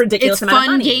ridiculous amount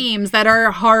of money? It's fun games that are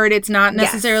hard. It's not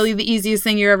necessarily the easiest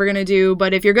thing you're ever going to do,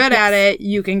 but if you're good at it,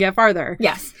 you can get farther.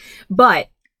 Yes. But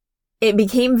it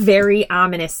became very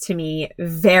ominous to me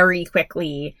very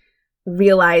quickly,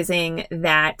 realizing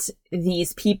that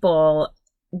these people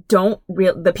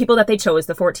the people that they chose,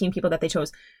 the 14 people that they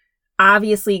chose,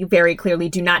 obviously very clearly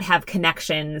do not have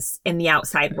connections in the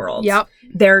outside world. Yep.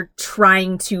 They're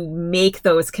trying to make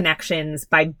those connections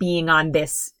by being on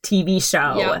this TV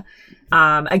show.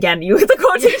 Yep. Again, you with the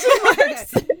quotation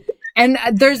marks. And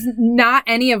there's not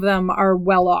any of them are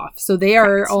well off. So they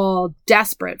are all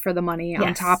desperate for the money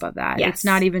on top of that. It's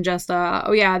not even just, that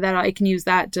I can use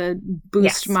that to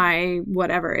boost my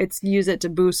whatever. It's use it to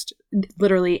boost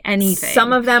literally anything.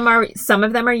 Some of them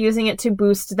are using it to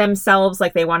boost themselves.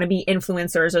 Like they want to be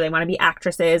influencers or they want to be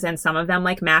actresses. And some of them,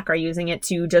 like Mac, are using it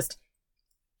to just,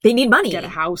 they need money. Get a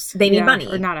house. They need money.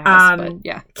 Or not a house, but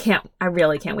yeah. I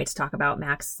really can't wait to talk about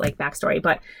Mac's like backstory,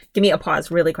 but give me a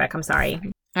pause really quick. I'm sorry.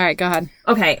 All right, go ahead.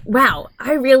 Okay. Wow.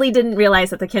 I really didn't realize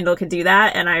that the Kindle could do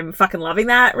that, and I'm fucking loving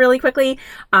that really quickly.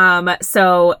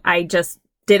 So I just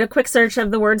did a quick search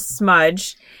of the word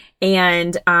smudge,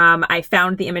 and I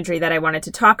found the imagery that I wanted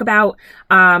to talk about.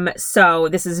 So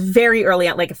this is very early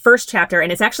on, like a first chapter,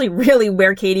 and it's actually really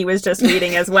where Katie was just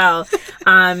reading as well.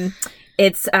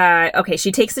 It's, okay,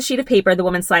 she takes the sheet of paper, the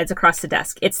woman slides across the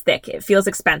desk. It's thick. It feels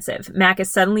expensive. Mac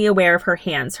is suddenly aware of her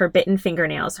hands, her bitten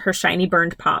fingernails, her shiny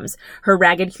burned palms, her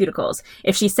ragged cuticles.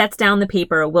 If she sets down the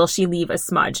paper, will she leave a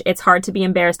smudge? It's hard to be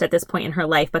embarrassed at this point in her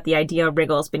life, but the idea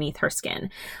wriggles beneath her skin.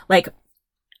 Like,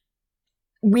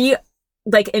 we,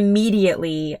 like,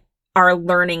 immediately are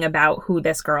learning about who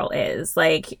this girl is.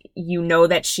 Like, you know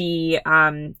that she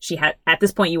had, at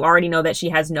this point, you already know that she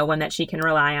has no one that she can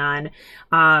rely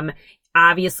on.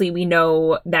 Obviously, we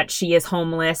know that she is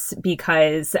homeless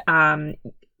because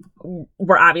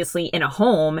we're obviously in a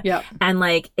home. Yep. And,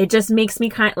 like, it just makes me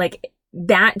kind of, like,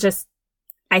 that just,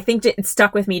 I think it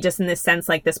stuck with me just in this sense,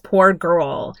 like, this poor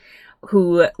girl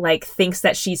who like thinks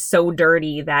that she's so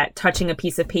dirty that touching a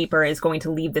piece of paper is going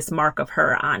to leave this mark of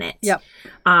her on it. Yep.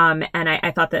 And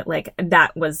I thought that like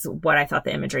that was what I thought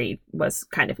the imagery was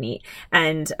kind of neat.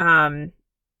 And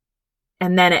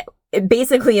then it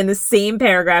basically in the same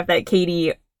paragraph that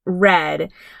Katie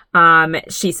read,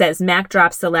 she says, Mac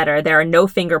drops the letter. There are no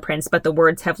fingerprints, but the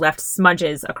words have left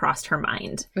smudges across her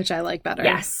mind. Which I like better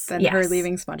than yes. her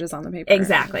leaving smudges on the paper.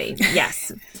 Exactly.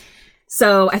 Yes.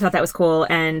 So I thought that was cool.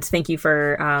 And thank you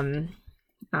for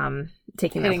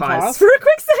taking that pause for a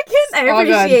quick second. I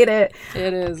appreciate it.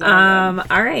 It is. All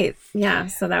right. Yeah.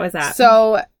 So that was that.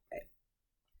 So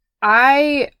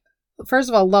I, first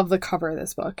of all, love the cover of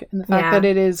this book and the fact that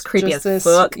it is creepy just as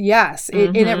this fuck. Yes,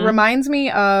 and it reminds me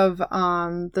of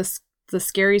the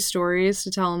scary stories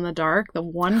to tell in the dark. The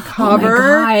one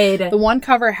cover, oh my God. The one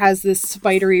cover has this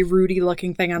spidery, Rudy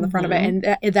looking thing on the front of it,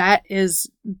 and that is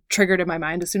triggered in my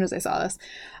mind as soon as I saw this,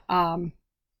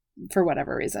 for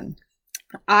whatever reason.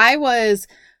 I was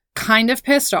kind of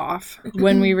pissed off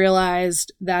when we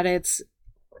realized that it's.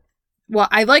 Well,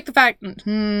 I like the fact.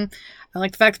 I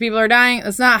like the fact that people are dying.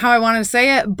 That's not how I wanted to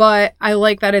say it, but I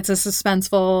like that it's a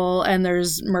suspenseful and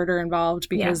there's murder involved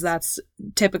because that's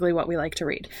typically what we like to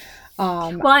read.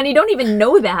 Well, and you don't even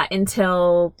know that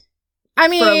until for a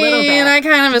little bit. I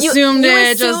kind of assumed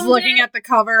it just looking at the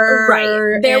cover.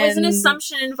 Right. There was an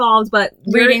assumption involved, but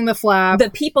reading the flap. The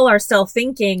people are still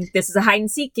thinking this is a hide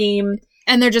and seek game.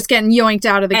 And they're just getting yoinked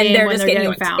out of the game when they're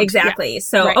getting found. Exactly. Yeah.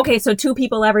 So, okay, so 2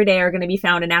 people every day are going to be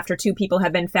found, and after 2 people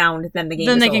have been found, then the game is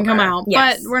over. Then they can come out.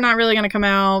 Yes. But we're not really going to come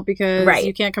out because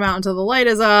you can't come out until the light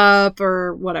is up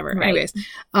or whatever. Right. Anyways,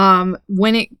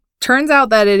 when it turns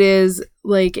out that it is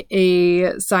like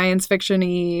a science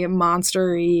fiction-y,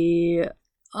 monster-y,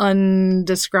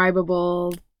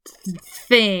 undescribable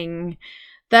thing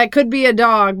that could be a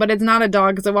dog, but it's not a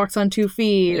dog because it walks on 2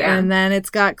 feet, and then it's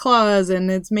got claws,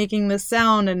 and it's making this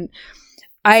sound, and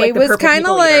I was kind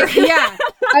of like,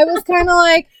 I was kind of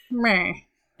like, meh.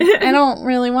 I don't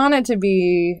really want it to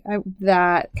be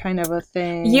that kind of a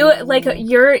thing. You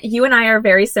and I are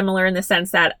very similar in the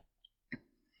sense that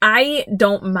I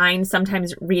don't mind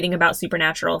sometimes reading about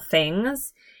supernatural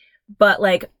things, but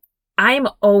like I'm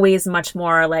always much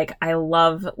more like I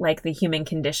love like the human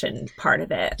condition part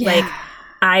of it. Yeah. Like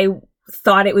I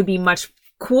thought it would be much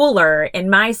cooler in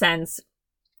my sense.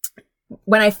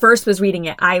 When I first was reading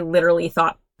it, I literally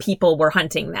thought people were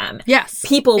hunting them. Yes.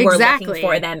 People were looking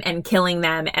for them and killing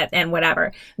them and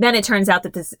whatever. Then it turns out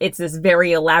that it's this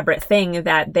very elaborate thing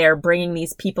that they're bringing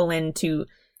these people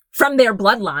from their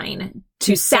bloodline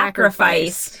to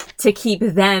sacrifice to keep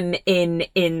them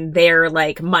in their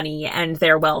like money and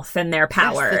their wealth and their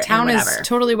power. Yes, the town is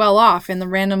totally well off in the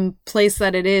random place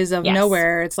that it is of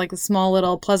nowhere. It's like a small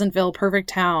little Pleasantville perfect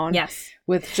town. Yes.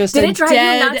 With just did a it drive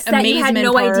dead you nuts that you had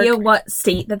no idea what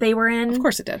state that they were in? Of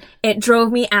course it did. It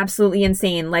drove me absolutely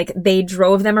insane. Like they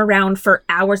drove them around for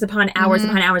hours upon hours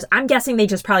upon hours. I'm guessing they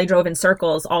just probably drove in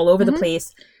circles all over the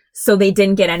place, so they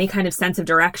didn't get any kind of sense of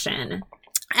direction.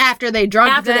 After they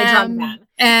drugged them.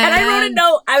 And I wrote a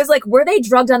note. I was like, were they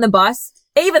drugged on the bus?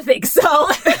 Ava thinks so.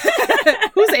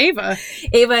 Who's Ava?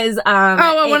 Ava is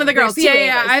one of the girls.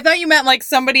 Yeah. I thought you meant like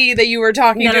somebody that you were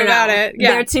talking to about it.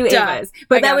 Yeah. There are 2 Avas.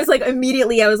 But that was like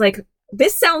immediately I was like,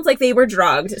 this sounds like they were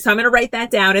drugged. So I'm going to write that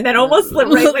down. And then almost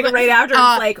right after, it's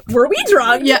like, were we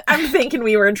drugged? Yeah. I'm thinking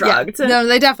we were drugged. Yeah. No,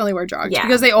 they definitely were drugged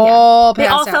because they all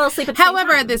passed out. Fell asleep at the same time.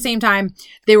 However, at the same time,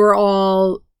 they were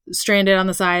all stranded on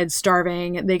the side,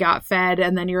 starving. They got fed,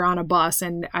 and then you're on a bus,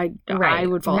 and I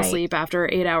would fall asleep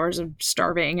after 8 hours of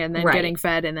starving and then getting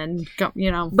fed, and then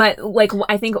But like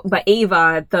I think,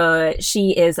 Ava,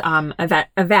 she is a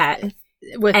vet.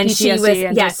 With and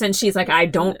PTSD and she's like, I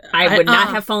would not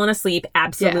have fallen asleep,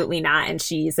 absolutely not. And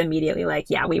she's immediately like,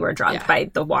 we were drugged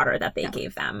by the water that they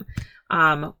gave them.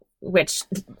 Which,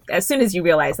 as soon as you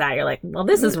realize that, you're like, well,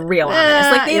 this is real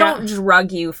honest. Like, they don't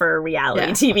drug you for a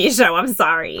reality TV show. I'm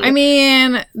sorry. I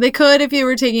mean, they could if you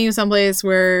were taking you someplace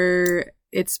where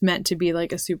it's meant to be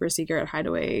like a super secret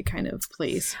hideaway kind of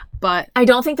place. But I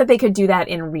don't think that they could do that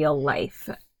in real life,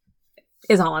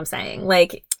 is all I'm saying.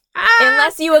 Like,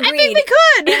 unless you agreed. I think they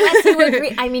could. Unless you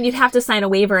agree. I mean, you'd have to sign a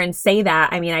waiver and say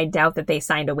that. I mean, I doubt that they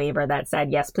signed a waiver that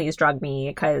said, yes, please drug me,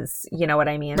 because you know what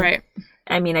I mean? Right.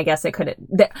 I mean, I guess it could.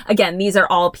 Again, these are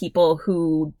all people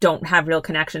who don't have real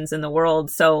connections in the world,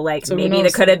 so maybe they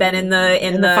could have been in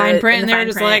the fine print, and they're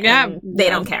just like, they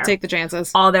don't care. Take the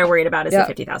chances. All they're worried about is the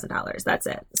 $50,000. That's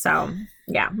it. So,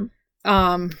 yeah.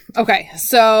 Okay,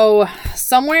 so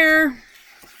somewhere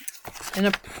in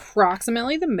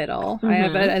approximately the middle, I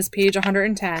have it as page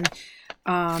 110.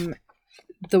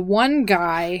 the one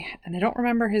guy, and I don't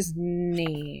remember his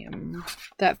name,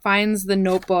 that finds the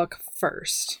notebook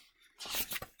first.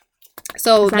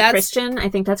 So Is that that's Christian. I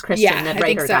think that's Christian, Yeah, the I think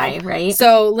writer so. guy, right?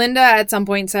 So Linda at some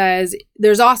point says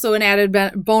there's also an added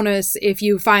bonus if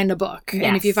you find a book. Yes.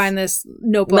 And if you find this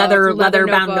notebook,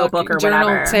 leather-bound notebook or journal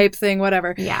whatever. type thing,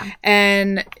 whatever. Yeah.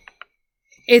 And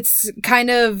it's kind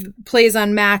of plays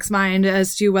on Mac's mind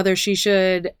as to whether she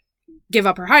should give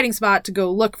up her hiding spot to go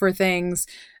look for things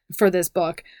for this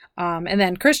book. And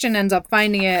then Christian ends up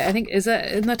finding it. I think, is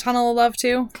it in the Tunnel of Love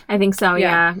too? I think so.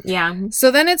 Yeah.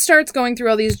 So then it starts going through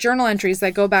all these journal entries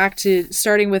that go back to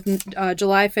starting with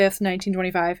July 5th,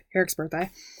 1925, Eric's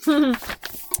birthday.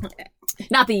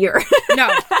 Not the year.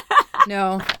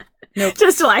 No. Nope.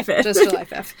 Just July 5th. Just July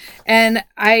 5th. And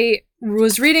I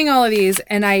was reading all of these,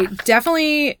 and I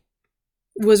definitely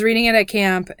was reading it at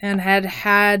camp and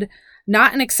had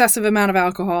not an excessive amount of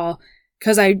alcohol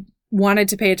because I wanted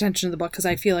to pay attention to the book because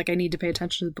I feel like I need to pay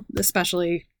attention to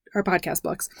especially our podcast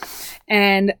books.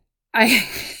 And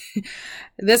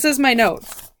this is my note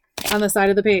on the side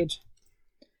of the page.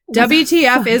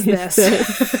 WTF is this?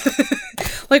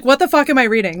 Like, what the fuck am I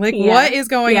reading? Like, what is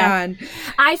going on?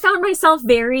 I found myself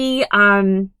very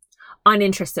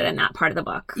uninterested in that part of the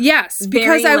book. Yes,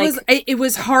 because it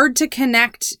was hard to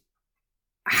connect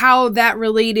how that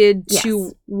related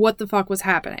to what the fuck was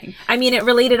happening. I mean, it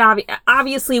related,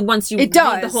 obviously, once you read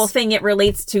the whole thing, it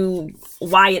relates to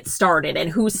why it started and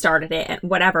who started it and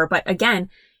whatever. But again,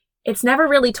 it's never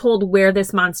really told where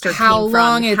this monster came from. How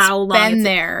long it's been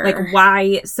there. Like,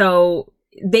 why. So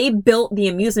they built the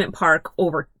amusement park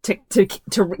over to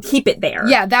keep it there.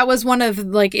 Yeah, that was one of,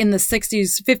 like, in the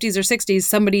 50s or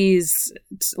 60s,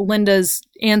 Linda's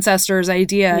ancestors'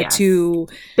 idea to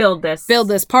build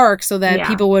this park so that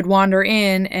people would wander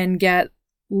in and get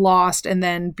lost and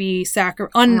then be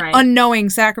unknowing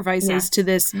sacrifices to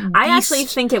this beast. I actually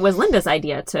think it was Linda's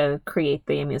idea to create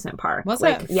the amusement park. Was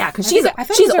it? Yeah, because she's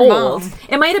old.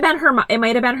 It might have been her mom.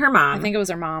 I think it was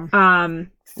her mom.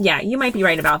 Yeah, you might be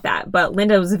right about that, but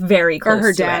Linda was very close to it. Or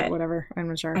her dad, whatever. I'm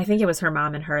not sure. I think it was her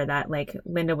mom and her that, like,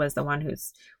 Linda was the one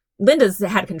Linda's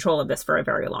had control of this for a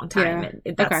very long time.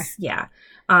 Yeah.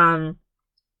 And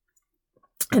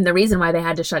the reason why they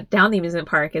had to shut down the amusement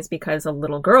park is because a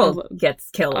little girl gets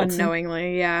killed.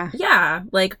 Unknowingly, yeah. Yeah,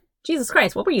 like, Jesus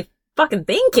Christ, what were you fucking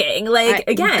thinking? Like,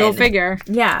 again. Go figure.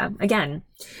 Yeah, again.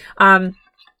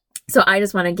 So I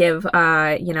just want to give,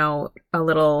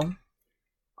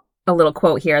 a little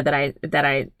quote here that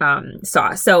I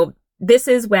saw. So this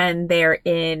is when they're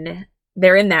in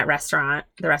that restaurant,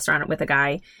 the restaurant with a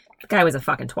guy. The guy was a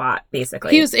fucking twat,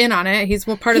 basically. He was in on it. He's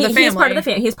part of the family. He's part of the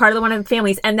family. He's part of one of the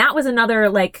families. And that was another,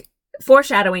 like,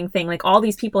 foreshadowing thing. Like, all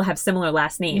these people have similar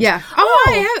last names. Yeah.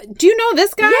 Do you know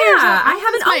this guy? Yeah. I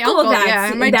have an uncle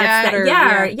that's my dad.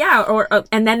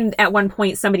 And then at one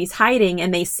point somebody's hiding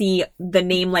and they see the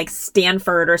name like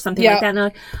Stanford or something like that. And they're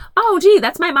like, oh, gee,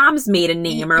 that's my mom's maiden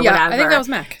name or whatever. I think that was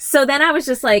Mac. So then I was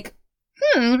just like,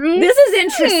 this is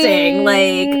interesting.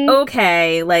 Like,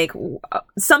 okay, like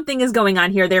something is going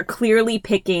on here. They're clearly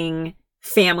picking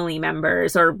family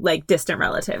members or like distant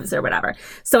relatives or whatever.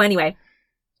 So anyway,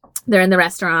 they're in the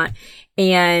restaurant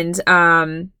and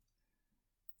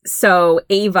so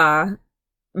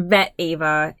Vet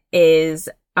Ava is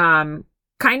kind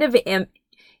of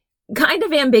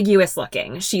ambiguous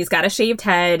looking. She's got a shaved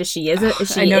head.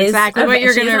 I know exactly what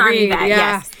you're gonna read.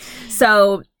 Yes.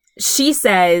 So she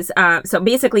says, so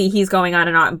basically he's going on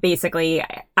and on. Basically,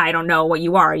 I don't know what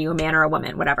you are. Are you a man or a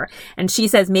woman? Whatever. And she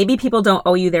says, maybe people don't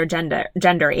owe you their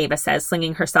gender, Ava says,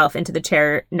 slinging herself into the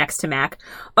chair next to Mac.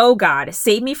 Oh God,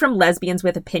 save me from lesbians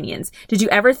with opinions. Did you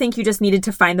ever think you just needed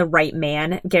to find the right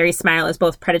man? Gary's smile is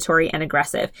both predatory and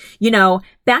aggressive. You know,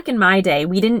 back in my day,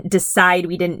 we didn't decide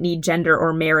we didn't need gender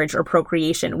or marriage or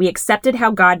procreation. We accepted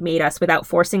how God made us without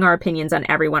forcing our opinions on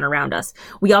everyone around us.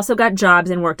 We also got jobs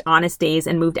and worked honest days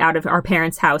and moved out of our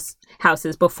parents'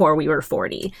 houses before we were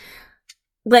 40.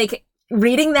 Like,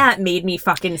 reading that made me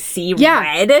fucking see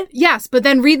red. Yes, but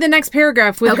then read the next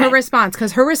paragraph with her response,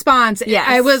 because her response,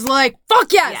 I was like,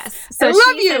 fuck yes. So I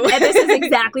love you. Said, and this is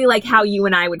exactly like how you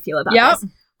and I would feel about this.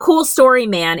 Cool story,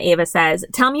 man, Ava says.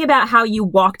 Tell me about how you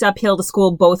walked uphill to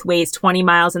school both ways 20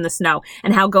 miles in the snow,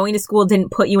 and how going to school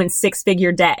didn't put you in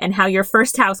six-figure debt, and how your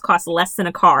first house cost less than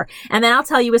a car. And then I'll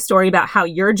tell you a story about how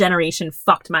your generation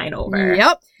fucked mine over.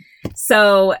 Yep.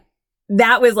 So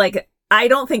that was like, I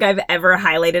don't think I've ever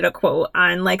highlighted a quote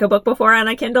on like a book before on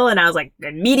a Kindle, and I was like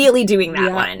immediately doing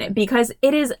that one because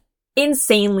it is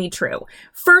insanely true.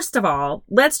 First of all,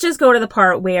 let's just go to the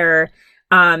part where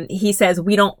he says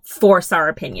we don't force our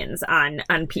opinions on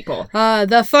people.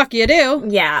 The fuck you do.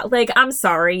 Yeah, like, I'm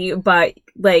sorry, but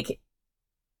like,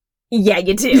 Yeah,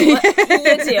 you do. You do.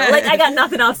 Like, I got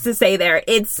nothing else to say there.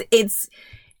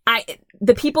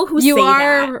 The people who you say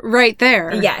are that, right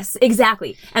there. yes,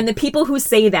 exactly. And the people who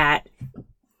say that,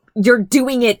 you're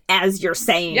doing it as you're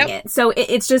saying it. So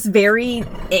it's just very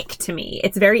ick to me.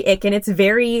 It's very ick, and it's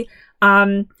very,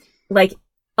 like,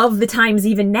 of the times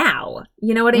even now.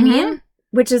 You know what I mean?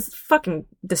 Which is fucking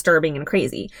disturbing and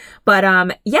crazy. But,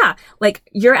 yeah, like,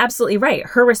 you're absolutely right.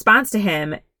 Her response to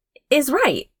him is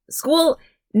right. School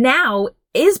now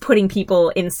is putting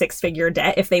people in 6-figure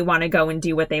debt if they want to go and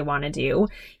do what they want to do.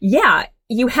 Yeah,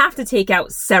 you have to take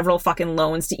out several fucking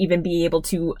loans to even be able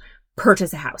to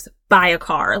purchase a house, buy a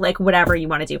car, like whatever you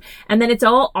want to do. And then it's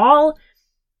all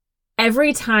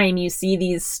every time you see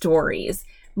these stories,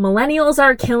 millennials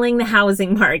are killing the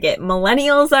housing market.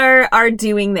 Millennials are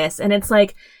doing this. And it's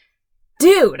like,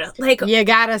 dude, like, you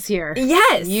got us here.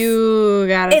 Yes. You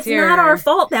got us here. It's not our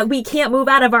fault that we can't move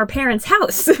out of our parents'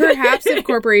 house. Perhaps if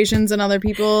corporations and other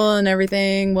people and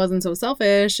everything wasn't so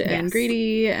selfish and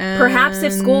greedy. And perhaps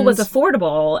if school was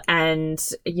affordable and,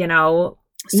 you know,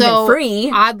 so free.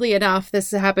 Oddly enough,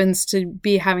 this happens to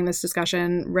be having this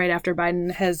discussion right after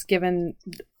Biden has given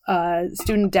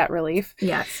student debt relief.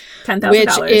 Yes. $10,000.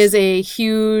 Which is a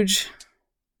huge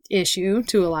issue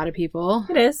to a lot of people.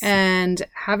 It is. And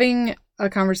having a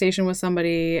conversation with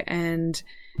somebody and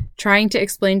trying to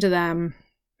explain to them,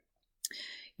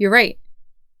 you're right,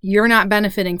 you're not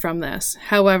benefiting from this.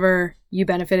 However, you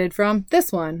benefited from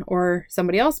this one, or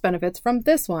somebody else benefits from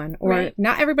this one, or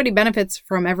not everybody benefits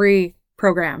from every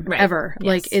program ever. Yes.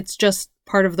 Like, it's just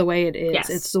part of the way it is. Yes.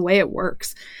 It's the way it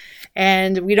works.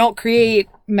 And we don't create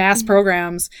mass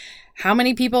programs. How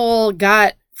many people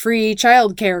got free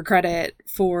childcare credit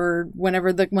for when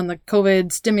the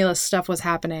COVID stimulus stuff was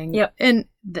happening? Yep. And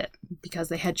because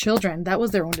they had children, that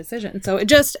was their own decision. So it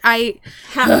just,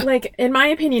 like, in my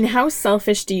opinion, how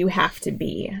selfish do you have to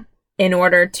be in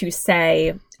order to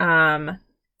say,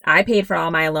 I paid for all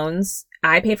my loans.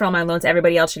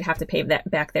 Everybody else should have to pay that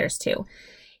back theirs too.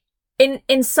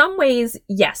 In some ways,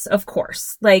 yes, of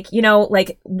course. Like, you know,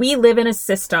 like, we live in a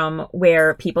system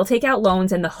where people take out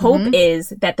loans and the hope is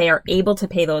that they are able to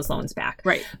pay those loans back.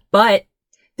 Right. But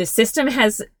the system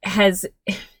has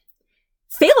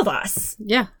failed us.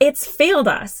 Yeah. It's failed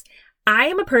us. I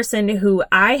am a person who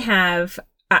I have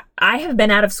been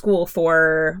out of school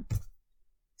for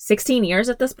 16 years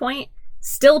at this point,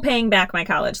 still paying back my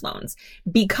college loans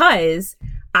because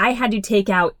I had to take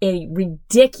out a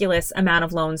ridiculous amount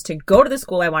of loans to go to the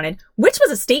school I wanted, which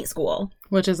was a state school.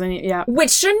 Which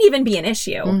shouldn't even be an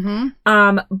issue.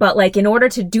 But, like, in order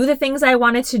to do the things I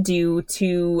wanted to do,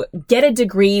 to get a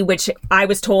degree, which I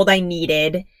was told I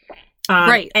needed.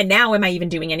 And now, am I even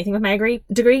doing anything with my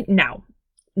degree? No,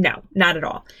 not at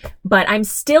all. But I'm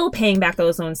still paying back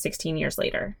those loans 16 years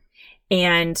later.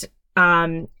 And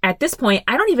at this point,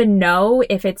 I don't even know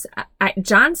if it's,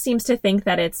 John seems to think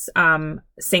that it's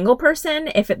single person,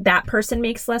 if that person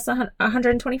makes less than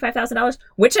 $125,000,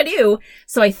 which I do.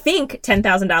 So I think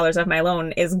 $10,000 of my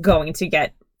loan is going to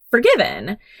get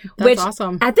forgiven. That's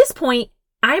awesome. At this point,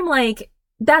 I'm like,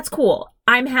 that's cool.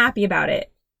 I'm happy about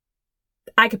it.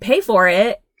 I could pay for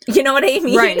it. You know what I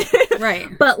mean? Right.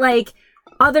 But, like,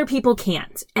 other people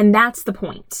can't. And that's the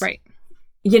point. Right.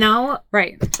 You know?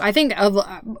 Right. I think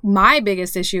my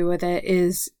biggest issue with it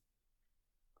is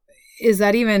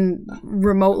that even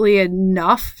remotely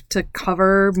enough to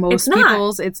cover most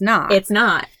people's? It's not. It's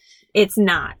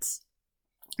not.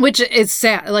 Which is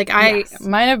sad. Like, I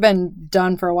might have been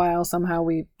done for a while. Somehow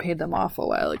we paid them off a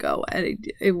while ago. And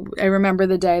I remember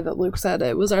the day that Luke said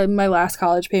it was my last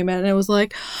college payment. And it was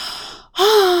like,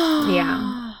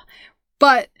 yeah.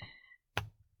 But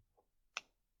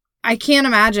I can't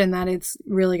imagine that it's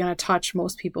really going to touch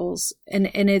most people's, and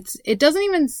it doesn't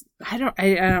even, I don't,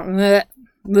 it's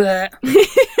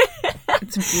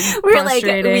we're like,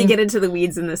 we get into the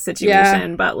weeds in this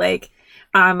situation, but, like,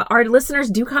 our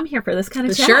listeners do come here for this kind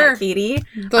of chat, Katie.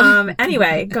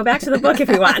 Anyway, go back to the book if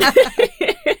you want.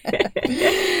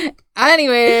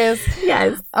 Anyways.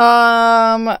 Yes.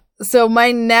 So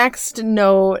my next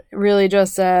note really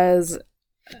just says,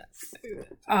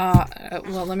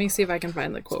 well, let me see if I can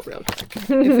find the quote real quick. If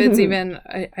it's even,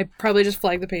 I probably just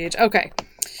flagged the page. Okay.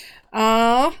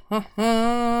 I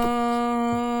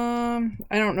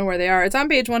don't know where they are. It's on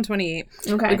page 128.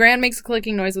 Okay. The Grand makes a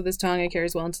clicking noise with his tongue. It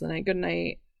carries well into the night. Good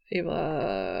night,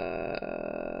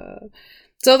 Ava.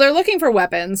 So they're looking for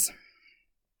weapons.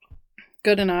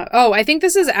 Good enough. Oh, I think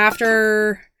this is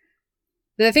after.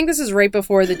 I think this is right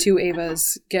before the two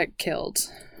Avas get killed.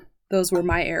 Those were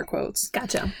my air quotes.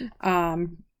 Gotcha.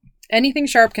 Anything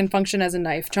sharp can function as a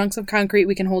knife. Chunks of concrete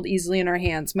we can hold easily in our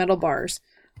hands. Metal bars.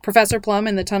 Professor Plum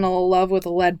in the tunnel of love with a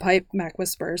lead pipe, Mac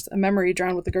whispers. A memory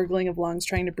drowned with the gurgling of lungs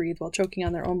trying to breathe while choking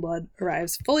on their own blood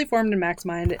arrives, fully formed in Mac's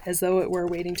mind as though it were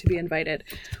waiting to be invited,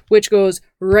 which goes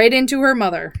right into her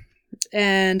mother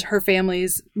and her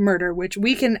family's murder, which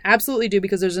we can absolutely do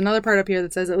because there's another part up here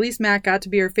that says at least Mac got to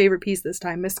be her favorite piece this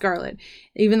time, Miss Scarlet.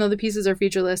 Even though the pieces are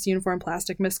featureless, uniform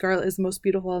plastic, Miss Scarlet is the most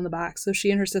beautiful in the box, so she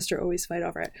and her sister always fight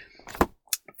over it.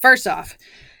 First off,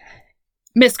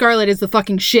 Miss Scarlet is the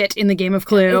fucking shit in the game of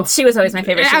Clue. She was always my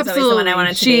favorite. She was always the one I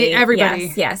wanted to be.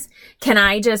 Everybody. Yes. Can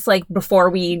I just, like, before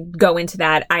we go into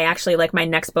that, I actually, like, my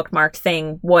next bookmark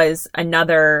thing was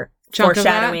another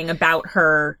foreshadowing about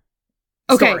her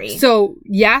story. Okay, so,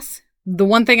 yes, the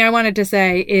one thing I wanted to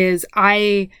say is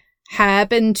I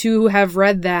happen to have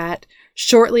read that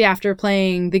shortly after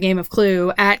playing the game of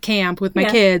Clue at camp with my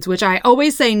kids, which I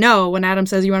always say no when Adam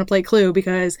says you want to play Clue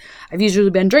because I've usually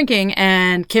been drinking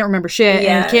and can't remember shit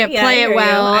and can't play it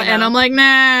well. And I'm like, nah,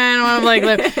 I don't want to play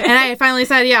Clue. And I finally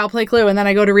said, yeah, I'll play Clue. And then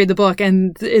I go to read the book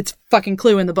and it's fucking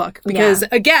Clue in the book. Because,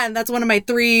 again, that's one of my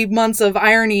 3 months of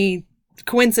irony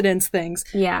coincidence things.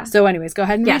 Yeah. So anyways, go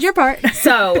ahead and read your part.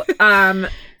 So,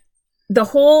 the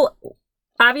whole...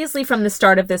 Obviously, from the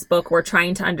start of this book, we're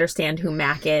trying to understand who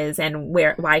Mac is and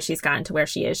why she's gotten to where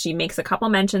she is. She makes a couple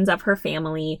mentions of her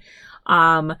family,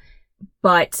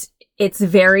 but it's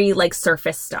very, like,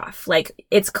 surface stuff. Like,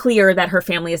 it's clear that her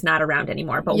family is not around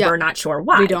anymore, but we're not sure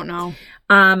why. We don't know.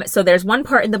 So there's one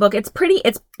part in the book.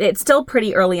 It's still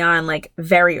pretty early on, like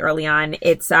very early on.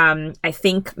 It's, I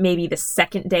think maybe the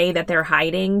second day that they're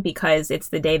hiding because it's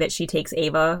the day that she takes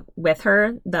Ava with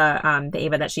her, the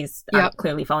Ava that she's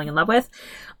clearly falling in love with.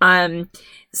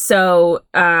 So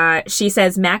she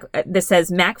says,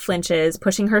 Mac flinches,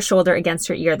 pushing her shoulder against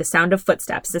her ear, the sound of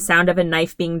footsteps, the sound of a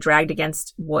knife being dragged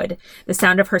against wood, the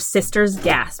sound of her sister's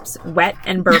gasps, wet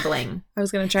and burbling. I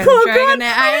was going to try to drag it.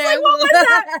 I was like, what was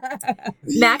that?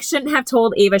 Mac shouldn't have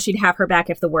told Ava she'd have her back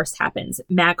if the worst happens.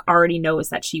 Mac already knows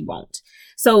that she won't.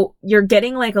 So you're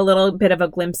getting, like, a little bit of a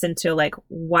glimpse into, like,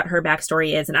 what her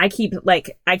backstory is. And I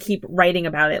keep writing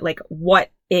about it. Like, what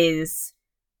is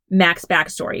Mac's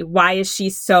backstory? Why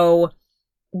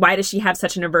does she have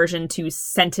such an aversion to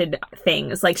scented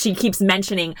things? Like, she keeps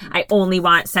mentioning, I only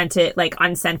want scented, like,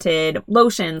 unscented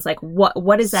lotions. Like,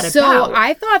 what is that about? So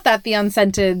I thought that the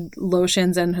unscented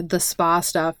lotions and the spa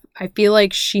stuff, I feel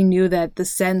like she knew that the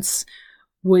scents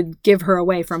would give her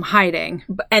away from hiding.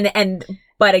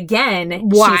 But again,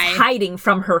 why? She's hiding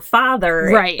from her father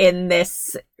in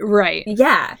this. Right.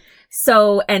 Yeah.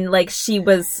 So, and, like, she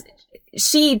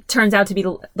turns out to be,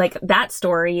 like, that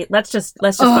story. Let's just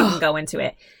fucking go into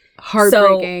it.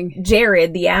 Heartbreaking. So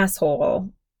Jared, the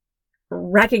asshole,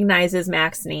 recognizes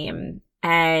Mac's name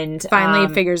and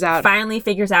finally figures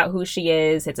out who she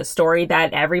is. It's a story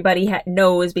that everybody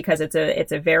knows because it's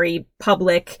a very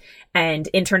public and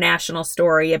international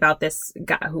story about this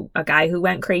guy who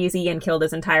went crazy and killed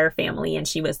his entire family, and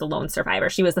she was the lone survivor.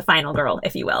 She was the final girl,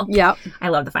 if you will. Yep. I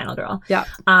love the final girl. Yep.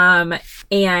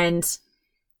 And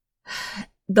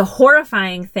the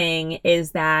horrifying thing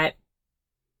is that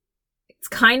it's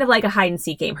kind of like a hide and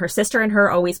seek game. Her sister and her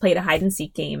always played a hide and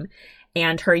seek game,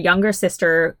 and her younger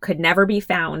sister could never be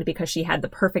found because she had the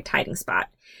perfect hiding spot.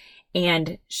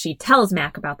 And she tells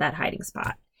Mac about that hiding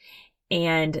spot.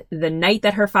 And the night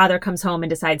that her father comes home and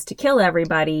decides to kill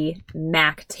everybody,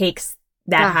 Mac takes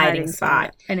that hiding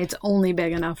spot. And it's only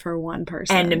big enough for one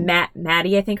person. And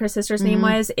Maddie, I think her sister's name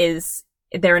was,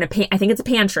 they're in I think it's a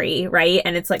pantry, right?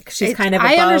 And it's like she's kind of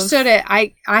above. I understood it.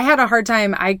 I had a hard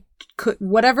time.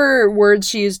 Whatever words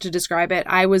she used to describe it,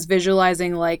 I was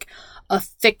visualizing like a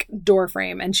thick door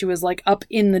frame, and she was like up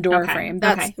in the door frame.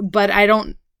 But I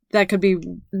don't. That could be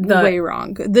way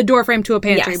wrong. The door frame to a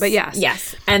pantry, but yes.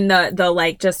 Yes. And the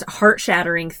like just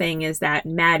heart-shattering thing is that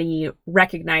Maddie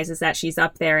recognizes that she's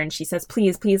up there and she says,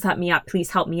 please help me up.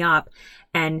 Please help me up.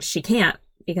 And she can't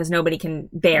because nobody can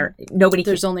bear.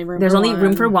 There's only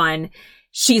room for one.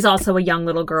 She's also a young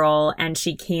little girl and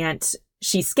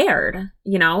she's scared.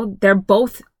 You know, they're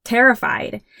both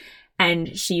terrified.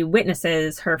 And she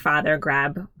witnesses her father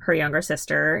grab her younger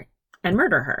sister and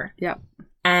murder her. Yep.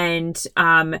 And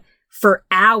for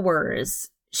hours,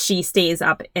 she stays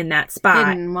up in that spot.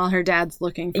 Hidden while her dad's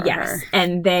looking for her.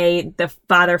 And the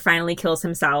father finally kills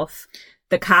himself.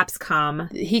 The cops come.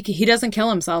 He doesn't kill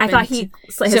himself. I thought he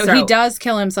slit his throat. He does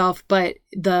kill himself, but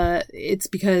it's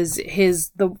because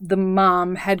the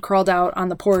mom had crawled out on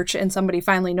the porch and somebody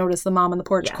finally noticed the mom on the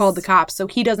porch, called the cops. So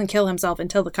he doesn't kill himself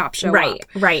until the cops show up.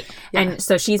 Right. Yeah. And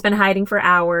so she's been hiding for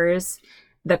hours.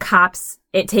 The cops,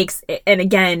 it takes, and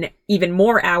again, even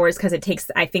more hours because it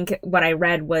takes, I think what I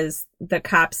read was the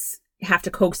cops have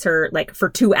to coax her like for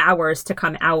 2 hours to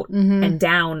come out and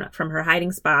down from her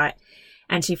hiding spot.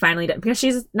 And she finally does, because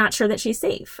she's not sure that she's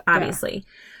safe, obviously.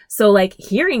 Yeah. So like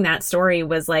hearing that story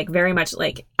was like very much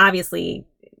like, obviously,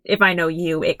 if I know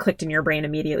you, it clicked in your brain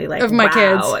immediately. Like, of my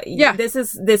wow, kids. Yeah. This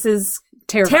is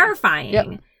terrifying.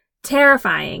 Yep.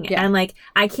 Terrifying. Yeah. And like,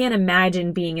 I can't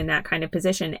imagine being in that kind of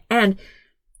position. And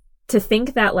to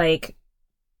think that like,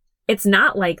 it's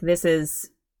not like this is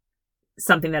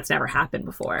something that's never happened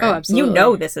before. Oh, absolutely. You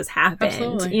know this has happened.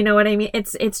 Absolutely. You know what I mean?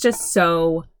 It's just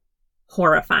so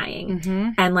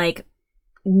horrifying. And like,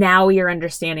 now you're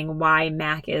understanding why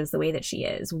Mac is the way that she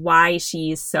is, why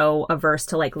she's so averse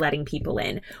to like letting people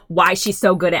in, why she's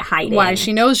so good at hiding, why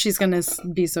she knows she's going to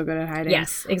be so good at hiding.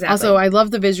 Yes, exactly. Also, I love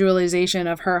the visualization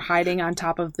of her hiding on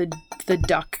top of the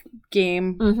duck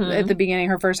game at the beginning,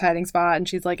 her first hiding spot, and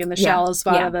she's like in the shallow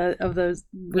spot of the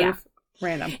roof. Yeah.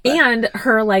 Random. But. And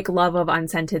her like love of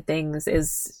unscented things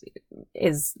is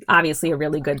obviously a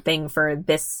really good thing for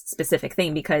this specific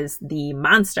thing, because the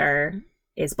monster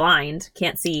is blind,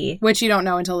 can't see, which you don't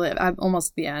know until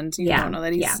almost the end. You don't know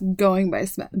that he's going by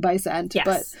scent. Yes.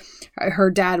 But her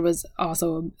dad was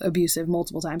also abusive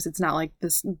multiple times. It's not like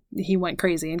this he went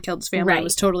crazy and killed his family. Right. It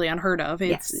was totally unheard of.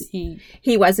 He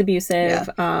was abusive.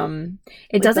 Yeah.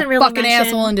 It like doesn't really fucking mention,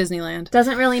 asshole in Disneyland.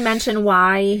 Doesn't really mention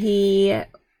why he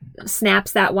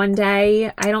snaps that one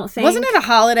day. I don't think. Wasn't it a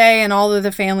holiday and all of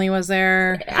the family was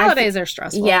there? Holidays are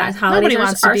stressful. Yeah, nobody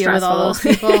wants to be with all those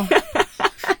people.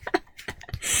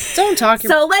 Don't talk.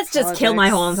 So let's just kill my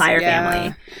whole entire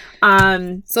family.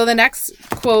 So the next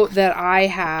quote that I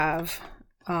have,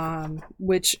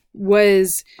 which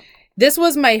was, this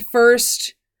was my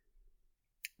first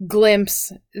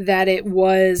glimpse that it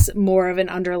was more of an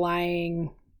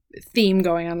underlying theme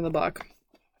going on in the book.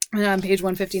 And on page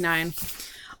 159.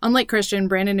 Unlike Christian,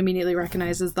 Brandon immediately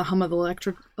recognizes the hum of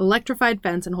the electrified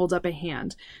fence and holds up a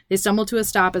hand. They stumble to a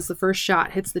stop as the first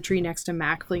shot hits the tree next to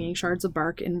Mac, flinging shards of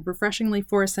bark and refreshingly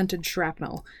forest-scented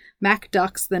shrapnel. Mac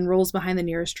ducks, then rolls behind the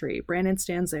nearest tree. Brandon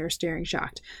stands there, staring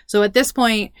shocked. So at this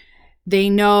point, they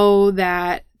know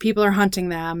that people are hunting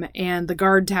them, and the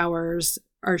guard towers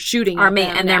are shooting at them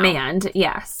and they're manned.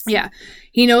 Yes. Yeah.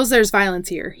 He knows there's violence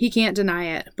here. He can't deny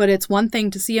it, but it's one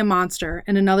thing to see a monster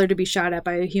and another to be shot at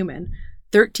by a human.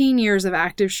 13 years of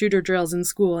active shooter drills in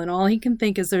school, and all he can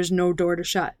think is there's no door to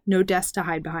shut, no desk to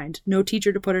hide behind, no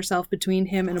teacher to put herself between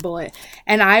him and a bullet.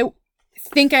 And I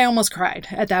think I almost cried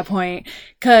at that point,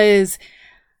 because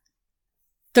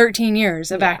 13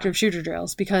 years of active shooter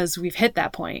drills, because we've hit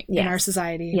that point in our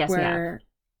society where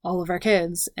all of our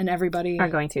kids and everybody are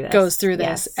going through this. Goes through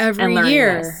this every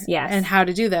year this. Yes. And how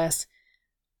to do this.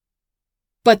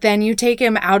 But then you take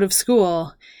him out of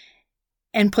school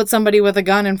and put somebody with a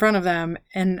gun in front of them,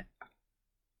 and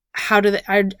how do they,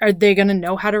 are they going to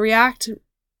know how to react?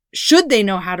 Should they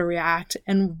know how to react?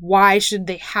 And why should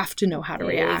they have to know how to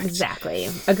react? Exactly.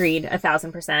 Agreed.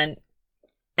 1,000%.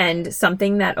 And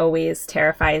something that always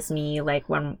terrifies me, like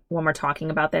when we're talking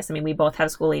about this, I mean, we both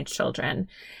have school-age children,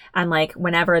 and like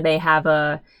whenever they have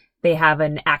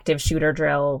an active shooter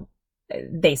drill,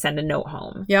 they send a note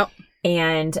home. Yep.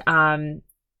 And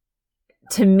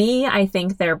to me, I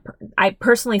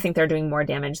personally think they're doing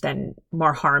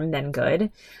more harm than good.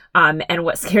 And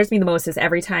what scares me the most is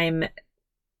every time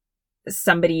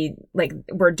somebody, like,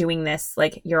 we're doing this,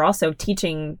 like, you're also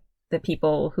teaching the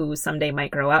people who someday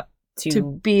might grow up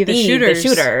to be the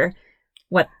shooter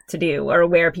what to do, or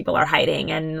where people are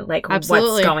hiding, and like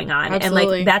Absolutely. What's going on. Absolutely.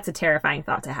 And like, that's a terrifying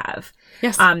thought to have.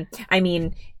 Yes. I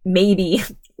mean, maybe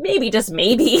just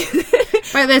maybe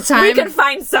by the time we could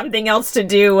find something else to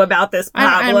do about this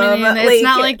problem. I mean, it's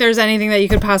not like there's anything that you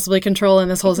could possibly control in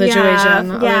this whole situation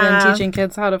other than teaching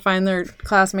kids how to find their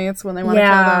classmates when they want to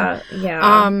kill them.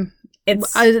 Yeah.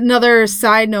 It's another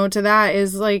side note to that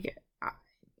is like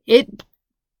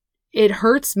it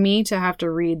hurts me to have to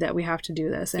read that we have to do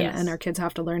this and our kids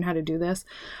have to learn how to do this.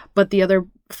 But the other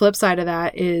flip side of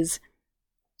that is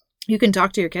you can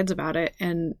talk to your kids about it,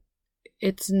 and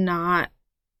it's not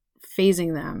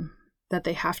phasing them that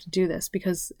they have to do this,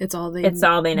 because it's all they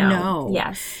know.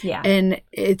 Yes. Yeah. And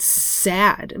it's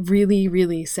sad, really,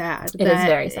 really sad. It is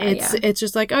very sad. It's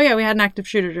just like, oh yeah, we had an active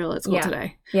shooter drill at school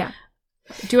today. Yeah.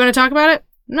 Do you want to talk about it?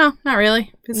 No, not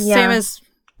really. It's the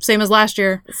same as last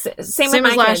year. Same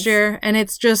as last year, and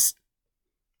it's just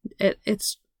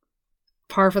it's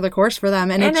par for the course for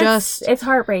them, and it's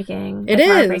heartbreaking. It's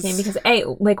heartbreaking because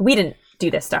like we didn't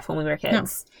do this stuff when we were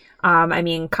kids. No. I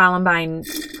mean, Columbine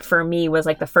for me was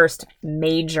like the first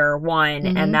major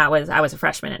one, and I was a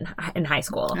freshman in high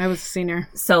school. I was a senior,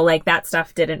 so like that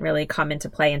stuff didn't really come into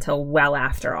play until well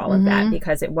after all of that,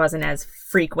 because it wasn't as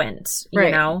frequent, you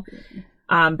know.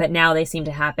 But now they seem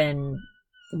to happen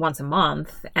once a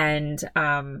month and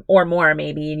or more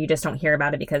maybe, and you just don't hear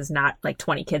about it because not like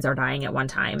 20 kids are dying at one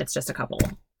time. It's just a couple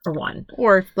or one.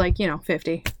 Or like,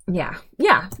 50. Yeah.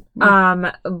 Yeah.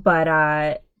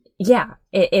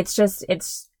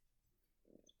 It's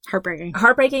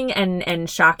heartbreaking and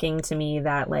shocking to me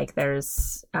that like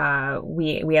there's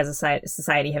we as a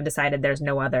society have decided there's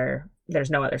no other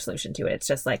solution to it. It's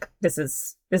just like this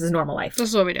is normal life. This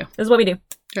is what we do. This is what we do.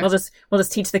 Okay. We'll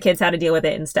just teach the kids how to deal with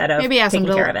it instead of maybe taking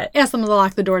care of it. Ask them to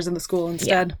lock the doors in the school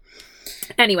instead. Yeah.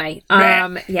 Anyway,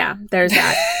 yeah, there's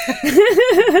that.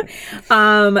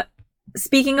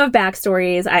 Speaking of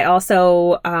backstories, I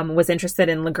also was interested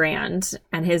in Legrand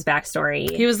and his backstory.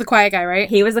 He was the quiet guy, right?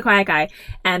 He was the quiet guy.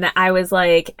 And I was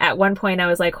like, at one point I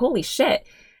was like, holy shit,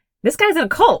 this guy's in a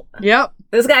cult. Yep.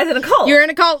 This guy's in a cult. You're in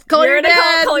a cult. Call your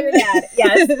dad. Call your dad.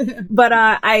 Yes. But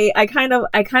I kind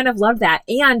of love that.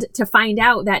 And to find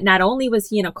out that not only was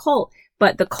he in a cult,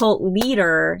 but the cult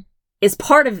leader is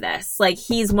part of this. Like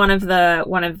he's one of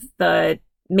the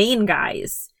main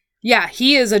guys. Yeah,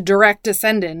 he is a direct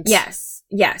descendant. Yes.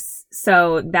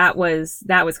 So that was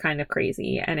kind of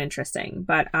crazy and interesting.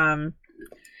 But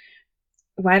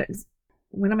what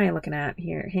am I looking at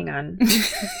here? Hang on.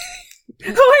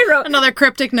 I wrote another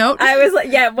cryptic note. I was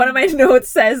like, yeah, one of my notes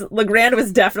says Legrand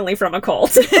was definitely from a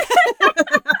cult.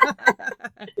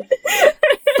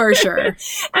 For sure.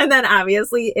 And then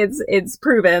obviously it's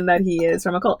proven that he is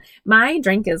from a cult. My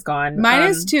drink is gone. Mine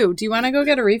is too. Do you want to go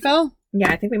get a refill? Yeah,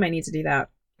 I think we might need to do that.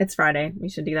 It's Friday. We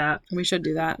should do that. We should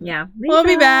do that. Yeah. We'll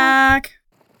be back.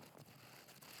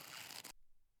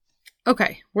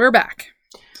 Okay, we're back.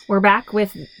 We're back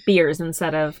with beers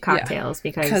instead of cocktails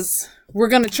because we're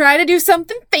going to try to do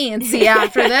something fancy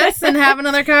after this and have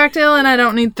another cocktail, and I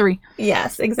don't need 3.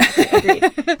 Yes, exactly.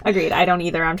 Agreed. I don't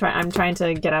either. I'm trying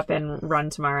to get up and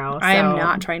run tomorrow. So. I am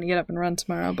not trying to get up and run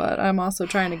tomorrow, but I'm also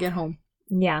trying to get home.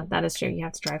 Yeah, that is true. You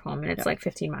have to drive home, and it's like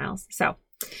 15 miles.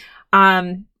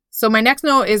 So my next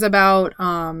note is about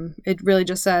it really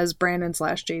just says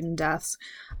Brandon/Jaden deaths.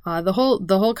 The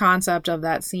whole concept of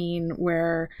that scene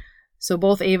where so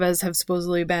both Avas have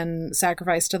supposedly been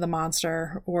sacrificed to the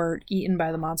monster or eaten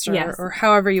by the monster, yes. or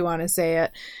however you want to say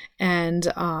it,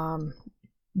 and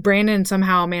Brandon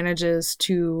somehow manages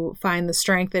to find the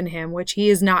strength in him, which he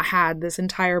has not had this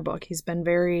entire book. He's been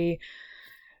very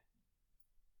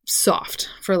soft,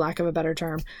 for lack of a better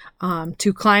term,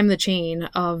 to climb the chain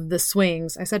of the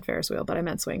swings. I said Ferris wheel, but I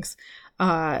meant swings.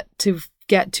 To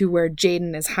get to where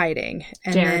Jaden is hiding.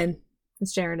 And Jared. Then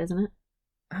it's Jared, isn't it?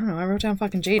 I don't know. I wrote down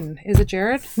fucking Jaden. Is it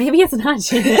Jared? Maybe it's not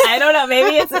Jaden. I don't know.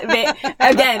 Maybe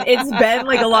again, it's been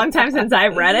like a long time since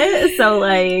I've read it. So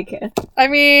like, I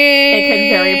mean, it could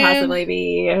very possibly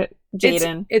be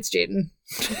Jaden. It's Jaden.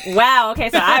 Wow. Okay.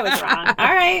 So I was wrong.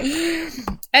 All right.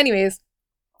 Anyways.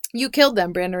 You killed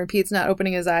them, Brandon repeats, not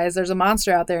opening his eyes. There's a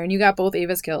monster out there, and you got both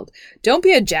Avas killed. Don't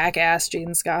be a jackass,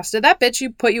 Jaden scoffs. Did that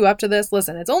bitch put you up to this?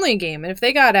 Listen, it's only a game, and if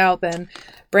they got out, then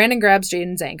Brandon grabs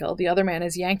Jaden's ankle. The other man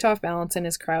is yanked off balance in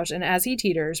his crouch, and as he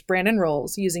teeters, Brandon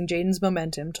rolls, using Jaden's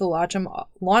momentum to launch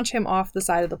him off the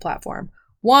side of the platform.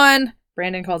 1.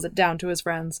 Brandon calls it down to his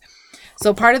friends.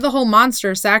 So part of the whole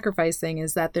monster sacrifice thing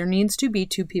is that there needs to be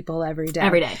 2 people every day.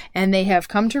 Every day. And they have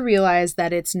come to realize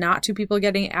that it's not 2 people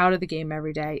getting out of the game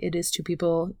every day. It is 2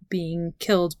 people being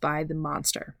killed by the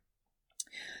monster.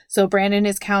 So Brandon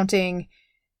is counting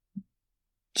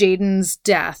Jaden's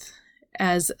death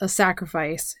as a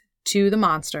sacrifice to the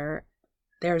monster.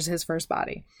 There's his first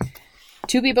body.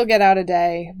 2 people get out a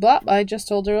day. Blah, I just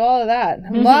told her all of that.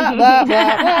 Blah, blah, blah,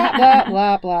 blah, blah,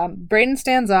 blah, blah. Brayden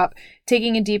stands up,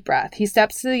 taking a deep breath. He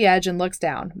steps to the edge and looks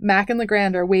down. Mac and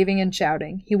Legrand are waving and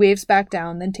shouting. He waves back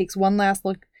down, then takes one last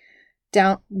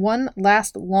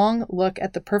long look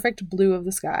at the perfect blue of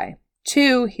the sky.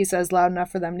 2, he says loud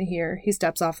enough for them to hear. He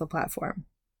steps off the platform.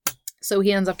 So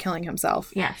he ends up killing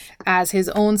himself. Yes. As his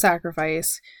own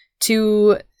sacrifice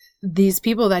to these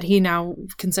people that he now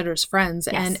considers friends.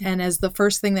 Yes. And as the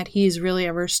first thing that he's really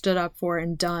ever stood up for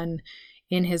and done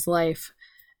in his life.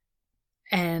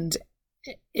 And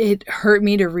it hurt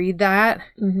me to read that.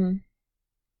 Mm-hmm.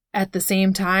 At the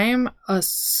same time, a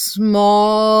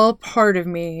small part of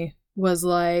me was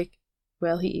like,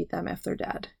 will he eat them if they're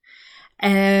dead?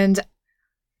 And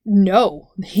no,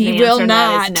 he will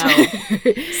not. No.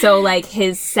 So like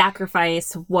his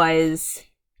sacrifice was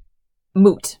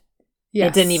moot. Yes.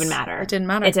 It didn't even matter. It didn't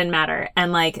matter. It didn't matter.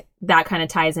 And like that kind of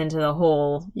ties into the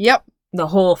whole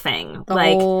thing.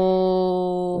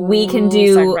 We can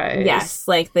do sacrifice. Yes,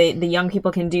 like the young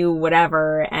people can do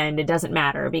whatever and it doesn't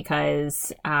matter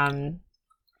because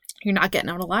you're not getting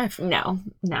out alive. No.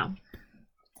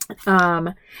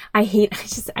 I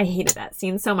hated that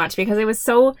scene so much because it was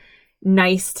so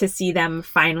nice to see them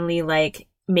finally like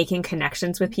making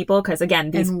connections with people, because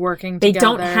again, these and working they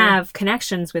together. don't have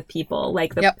connections with people.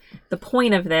 Like the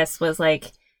point of this was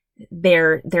like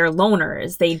they're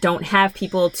loners. They don't have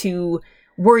people to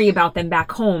worry about them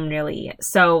back home really.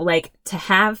 So like to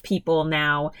have people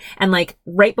now, and like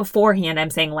right beforehand, I'm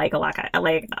saying like a lot.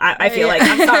 Like I feel like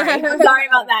I'm sorry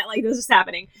about that. Like this is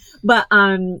happening, but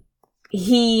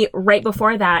he right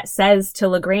before that says to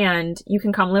LeGrand, "You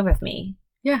can come live with me."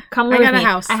 Yeah. Come live with me. I got a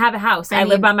house. I have a house. I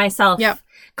live by myself. Yep.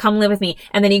 Come live with me.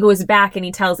 And then he goes back and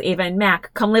he tells Ava and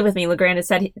Mac, "Come live with me." LeGrand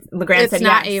said it's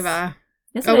not yes. Ava.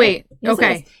 Yes, oh wait. Yes,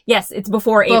 okay. Yes, it's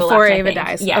before Ava before left, Ava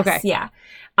dies. Yes. Okay. Yeah.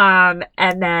 That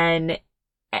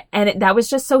was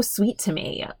just so sweet to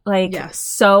me. Like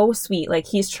so sweet. Like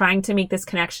he's trying to make this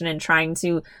connection and trying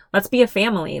to, let's be a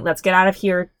family. Let's get out of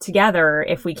here together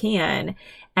if we can.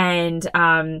 And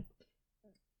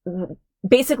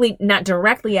basically not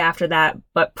directly after that,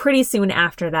 but pretty soon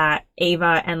after that,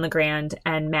 Ava and LeGrand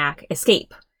and Mac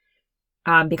escape.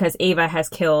 Because Ava has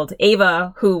killed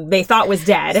Ava, who they thought was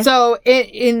dead. So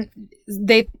they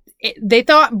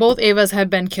thought both Avas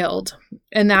had been killed,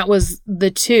 and that was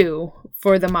the two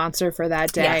for the monster for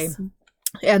that day. Yes.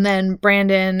 And then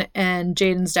Brandon and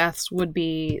Jaden's deaths would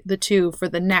be the two for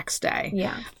the next day.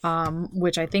 Yeah.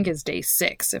 Which I think is day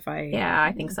 6, if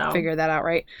I think so. Figure that out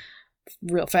right.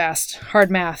 Real fast.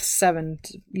 Hard math, 7.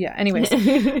 Anyways.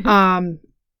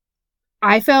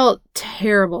 I felt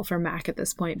terrible for Mac at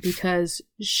this point because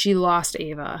she lost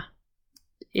Ava.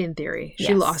 In theory,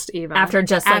 she lost Ava after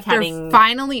having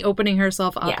finally opening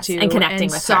herself up to and connecting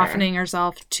and with softening her.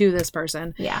 herself to this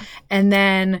person. Yeah, and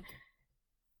then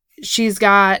she's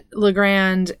got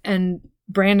LeGrand and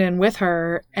Brandon with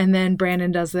her, and then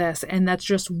Brandon does this, and that's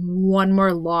just one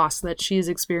more loss that she's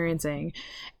experiencing,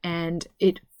 and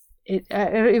it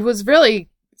was really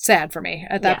sad for me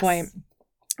at that point.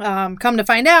 Come to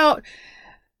find out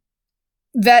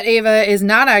that Ava is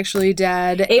not actually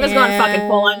dead. Ava's going fucking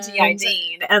full on G.I.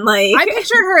 Jane. And like I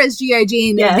pictured her as G.I.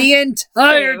 Jane the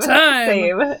entire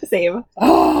time. Same.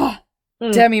 Oh,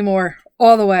 Demi Moore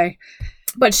all the way.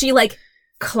 But she like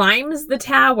climbs the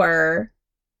tower,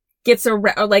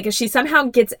 she somehow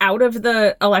gets out of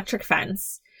the electric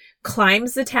fence,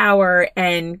 climbs the tower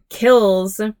and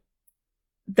kills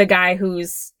the guy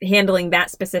who's handling that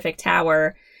specific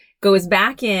tower, goes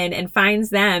back in and finds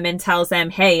them and tells them,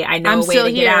 "Hey, I know a way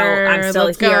to get out. I'm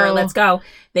still here. Let's go."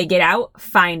 They get out,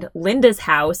 find Linda's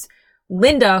house.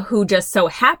 Linda, who just so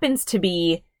happens to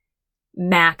be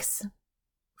Mac's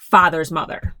father's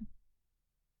mother.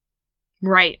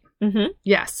 Right. Mm-hmm.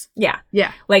 Yes. Yeah.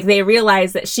 Yeah. Like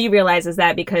she realizes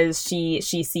that because she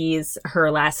sees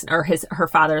her her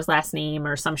father's last name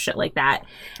or some shit like that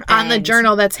on the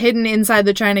journal that's hidden inside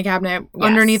the china cabinet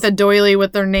underneath a doily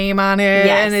with their name on it.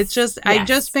 And it's just I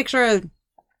just picture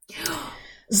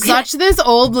such this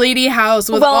old lady house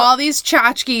with all these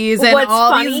tchotchkes and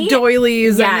all these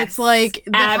doilies, and it's like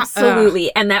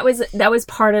absolutely. And that was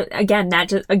part of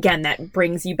that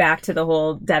brings you back to the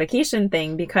whole dedication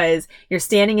thing, because you're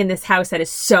standing in this house that is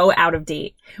so out of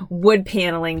date, wood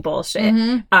paneling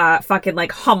bullshit, fucking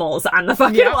like Hummels on the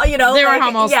fucking wall, you know, there were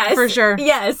Hummels for sure.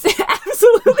 Yes,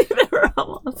 absolutely, there were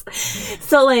Hummels.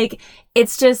 So like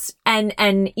it's just and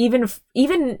even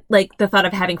like the thought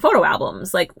of having photo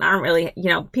albums, like I don't really, you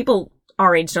know, people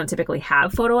our age don't typically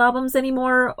have photo albums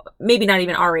anymore. Maybe not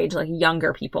even our age, like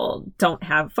younger people don't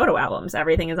have photo albums.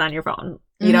 Everything is on your phone.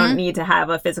 You don't need to have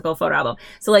a physical photo album.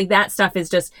 So like that stuff is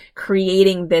just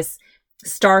creating this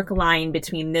stark line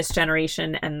between this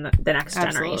generation and the next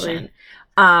generation.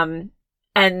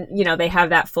 And you know, they have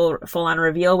that full on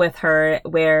reveal with her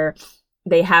where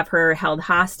they have her held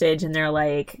hostage and they're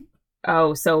like,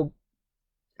 "Oh, so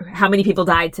how many people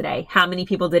died today? How many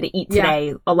people did it eat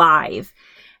today alive?"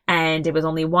 And it was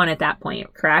only one at that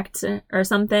point, correct? Or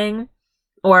something?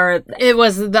 Or it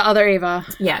was the other Ava.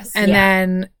 Yes. And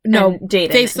then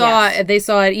Jaden. They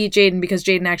saw it eat Jaden because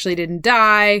Jaden actually didn't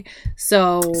die.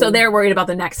 So they're worried about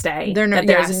the next day.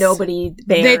 There's nobody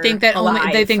there. They think that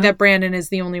alive. they think that Brandon is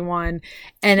the only one.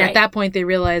 And at that point they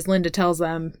realize Linda tells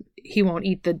them he won't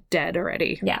eat the dead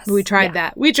already. Yes. We tried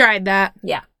that.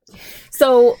 Yeah.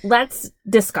 So let's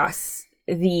discuss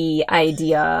the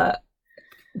idea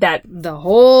that the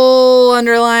whole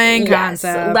underlying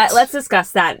concept. Let's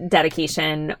discuss that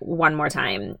dedication one more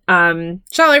time.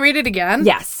 Shall I read it again?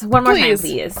 Yes, one more time,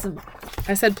 please.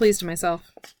 I said please to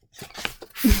myself.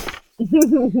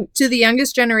 To the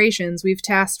youngest generations, we've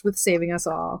tasked with saving us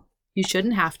all. You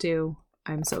shouldn't have to.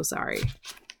 I'm so sorry.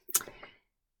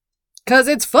 'Cause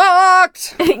it's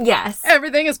fucked. Yes.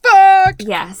 Everything is fucked.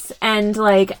 Yes. And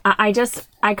like,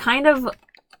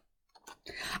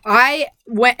 I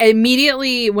went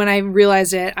immediately when I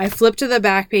realized it, I flipped to the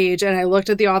back page and I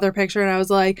looked at the author picture and I was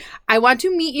like, I want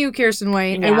to meet you, Kiersten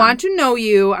White. Yeah. I want to know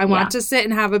you. I want to sit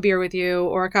and have a beer with you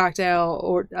or a cocktail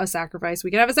or a sacrifice.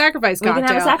 We can have a sacrifice cocktail. We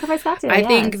can have a sacrifice cocktail. I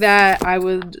think that I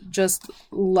would just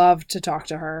love to talk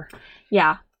to her.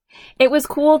 Yeah. It was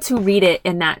cool to read it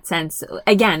in that sense.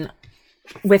 Again,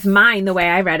 with mine, the way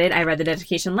I read the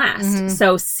dedication last. Mm-hmm.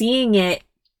 So seeing it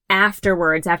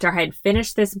afterwards, after I had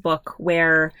finished this book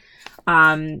where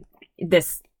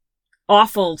this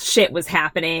awful shit was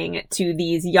happening to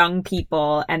these young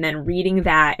people, and then reading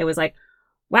that, it was like,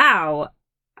 wow,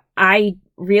 I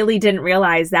really didn't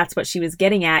realize that's what she was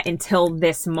getting at until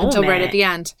this moment. Until right at the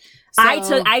end.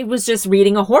 So, I was just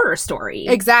reading a horror story.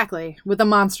 Exactly. With a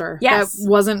monster. Yes. That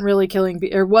wasn't really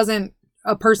or wasn't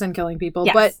a person killing people,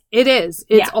 yes. but it is.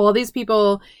 It's all these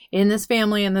people in this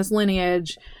family and this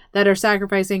lineage that are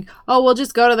sacrificing. Oh, we'll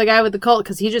just go to the guy with the cult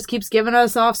because he just keeps giving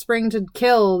us offspring to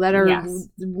kill that are,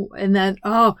 and then,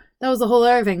 that was the whole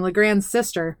other thing. Legrand's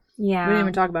sister. Yeah. We didn't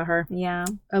even talk about her. Yeah.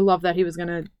 I love that he was going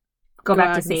to go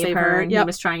back to save her. And yep. He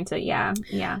was trying to, yeah.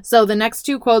 So the next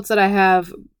two quotes that I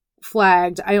have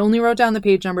flagged, I only wrote down the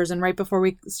page numbers, and right before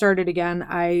we started again,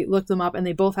 I looked them up, and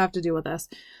they both have to do with this.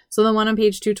 So the one on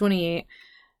page 228,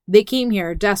 they came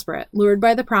here desperate, lured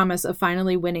by the promise of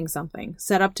finally winning something,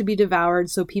 set up to be devoured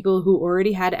so people who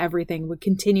already had everything would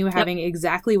continue having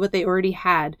exactly what they already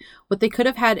had, what they could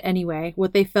have had anyway,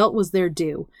 what they felt was their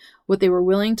due, what they were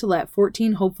willing to let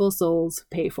 14 hopeful souls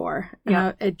pay for.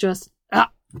 It just...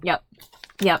 Yep.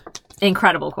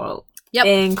 Incredible quote. Yep.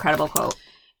 Incredible quote.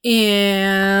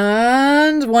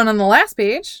 And one on the last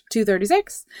page,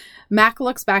 236. Mac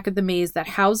looks back at the maze that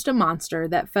housed a monster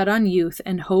that fed on youth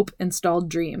and hope and stalled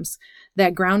dreams,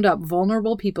 that ground up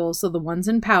vulnerable people so the ones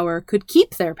in power could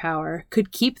keep their power,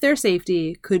 could keep their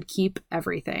safety, could keep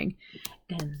everything.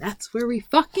 And that's where we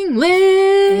fucking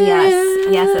live.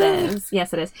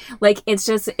 Yes, it is. Like,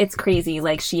 it's crazy.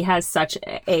 Like, she has such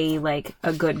a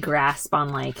good grasp on,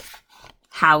 like,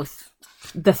 how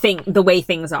the way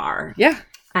things are. Yeah.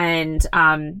 And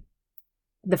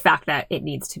the fact that it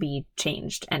needs to be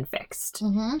changed and fixed.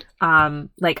 Mm-hmm.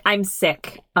 Like, I'm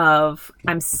sick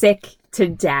to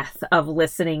death of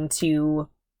listening to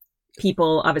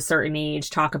people of a certain age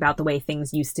talk about the way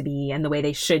things used to be and the way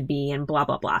they should be and blah,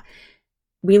 blah, blah.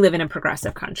 We live in a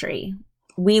progressive country.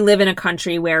 We live in a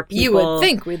country where people... You would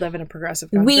think we live in a progressive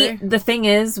country. The thing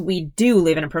is, we do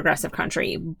live in a progressive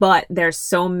country, but there's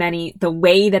so many... The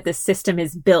way that the system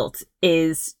is built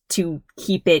is to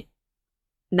keep it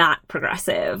not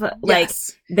progressive. Yes. Like,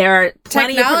 there are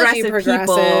plenty Technology of progressive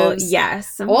people.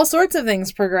 Yes. All sorts of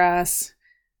things progress.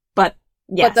 But,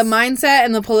 yes. But the mindset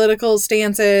and the political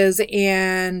stances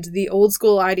and the old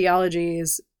school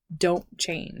ideologies don't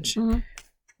change. Mm-hmm.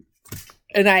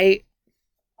 And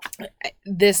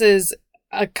this is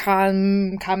a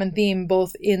common theme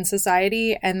both in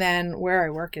society and then where I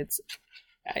work. It's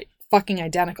fucking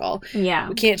identical. Yeah.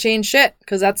 We can't change shit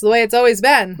because that's the way it's always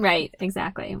been. Right.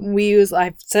 Exactly.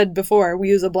 I've said before, we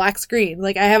use a black screen.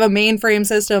 Like, I have a mainframe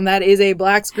system that is a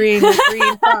black screen with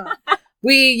green font.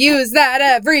 We use that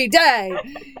every day.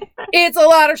 It's a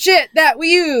lot of shit that we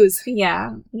use.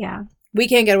 Yeah. We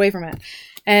can't get away from it.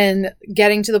 And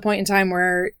getting to the point in time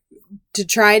where to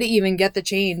try to even get the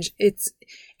change,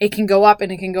 it can go up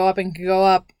and it can go up and can go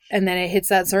up, and then it hits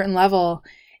that certain level,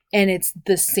 and it's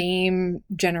the same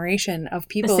generation of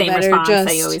people the same that response are just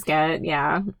that you always get.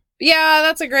 Yeah,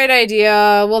 that's a great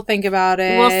idea. We'll think about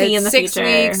it. We'll see in the 6 future.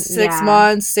 weeks, 6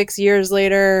 months, 6 years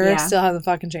later, Yeah. still hasn't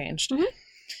fucking changed.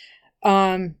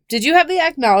 Mm-hmm. Did you have the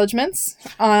acknowledgements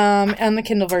on the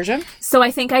Kindle version? So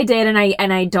I think I did, and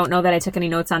I don't know that I took any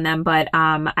notes on them, but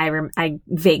I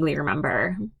vaguely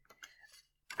remember.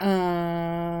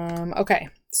 Okay.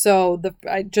 So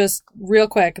just real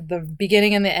quick, the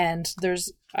beginning and the end,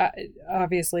 there's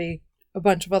obviously a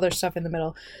bunch of other stuff in the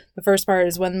middle. The first part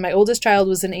is when my oldest child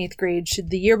was in 8th grade,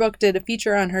 the yearbook did a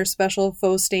feature on her special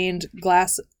faux-stained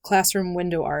glass classroom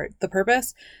window art. The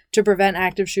purpose? To prevent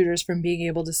active shooters from being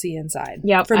able to see inside.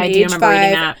 Yep, From I do age remember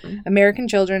reading 5, that. American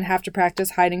children have to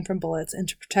practice hiding from bullets, and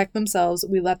to protect themselves,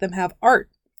 we let them have art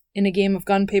in a game of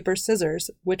gun, paper, scissors,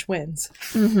 which wins.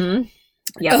 Mm-hmm.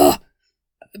 Yep.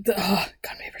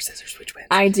 Gun, paper, scissors, which wins?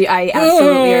 I do. I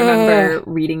absolutely remember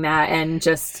reading that and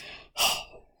just...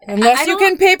 Unless you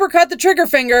can paper cut the trigger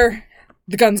finger,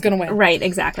 the gun's gonna win. Right,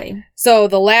 exactly. So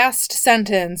the last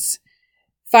sentence,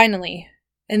 finally,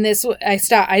 and this, I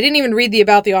stopped. I didn't even read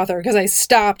about the author because I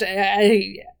stopped.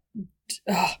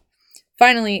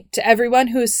 Finally, to everyone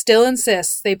who still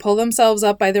insists they pull themselves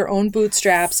up by their own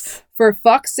bootstraps, for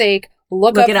fuck's sake,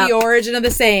 look up the origin of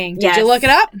the saying. Did you look it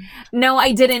up? No,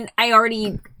 I didn't. I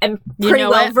already am pretty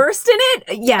well versed in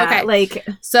it. Yeah. Okay.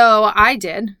 So I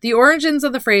did. The origins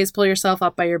of the phrase pull yourself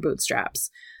up by your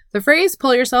bootstraps. The phrase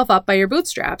pull yourself up by your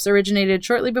bootstraps originated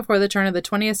shortly before the turn of the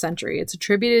 20th century. It's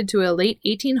attributed to a late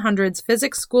 1800s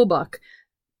physics school book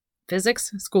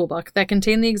that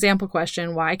contained the example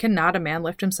question, why cannot a man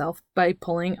lift himself by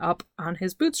pulling up on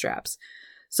his bootstraps?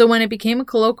 So when it became a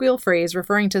colloquial phrase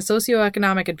referring to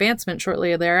socioeconomic advancement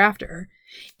shortly thereafter,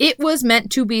 it was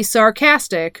meant to be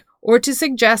sarcastic or to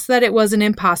suggest that it was an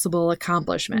impossible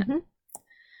accomplishment. Mm-hmm.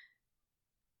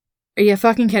 Are you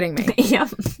fucking kidding me? Yeah.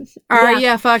 Are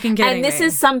you fucking kidding me? And this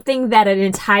is something that an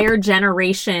entire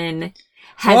generation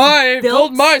has built.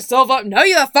 Pulled myself up. No,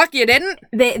 you fuck you didn't.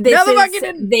 They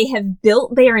have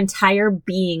built their entire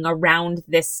being around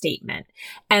this statement.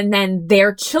 And then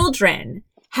their children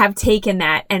have taken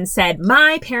that and said,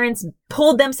 my parents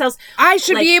pulled themselves. I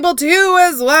should be able to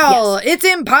as well. Yes. It's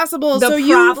impossible,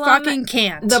 you fucking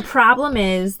can't. The problem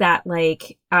is that,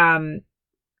 like,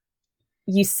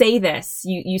 you say this,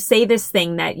 you say this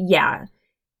thing that, yeah,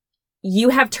 you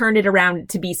have turned it around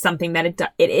to be something that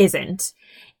it isn't.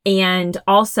 And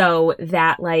also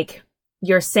that, like,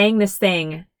 you're saying this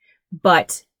thing,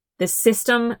 but the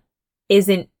system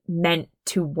isn't meant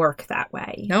to work that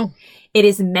way. No. It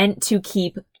is meant to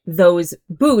keep those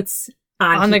boots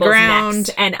on the ground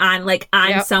necks and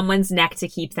on someone's neck to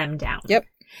keep them down. Yep.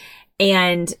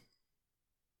 And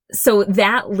so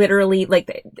that literally,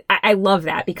 like, I love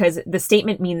that because the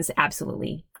statement means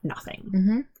absolutely nothing.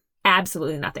 Mm-hmm.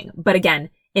 Absolutely nothing. But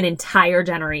again, an entire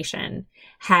generation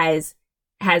has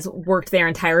worked their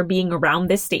entire being around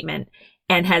this statement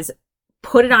and has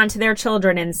put it onto their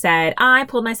children and said, I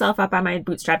pulled myself up on my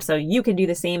bootstraps so you can do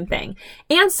the same thing.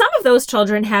 And some of those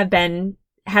children have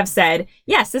said,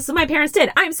 yes, this is what my parents did.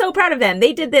 I'm so proud of them.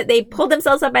 They did that. They pulled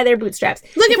themselves up by their bootstraps.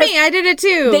 Look at me. I did it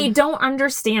too. They don't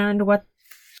understand what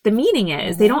the meaning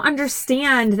is. They don't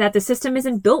understand that the system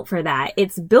isn't built for that.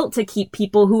 It's built to keep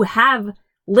people who have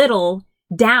little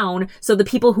down so the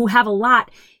people who have a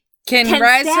lot can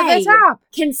rise to the top.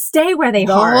 Can stay where they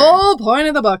are. The whole point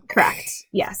of the book. Correct.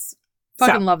 Yes.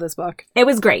 Fucking love this book. It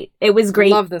was great. It was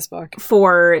great. Love this book.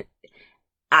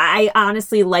 I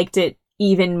honestly liked it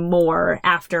even more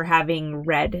after having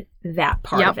read that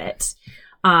part of it.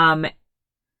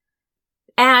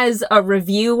 As a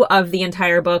review of the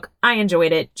entire book, I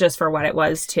enjoyed it just for what it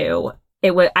was too.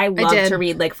 I love to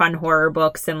read like fun horror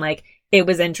books and like it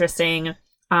was interesting.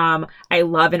 I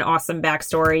love an awesome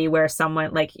backstory where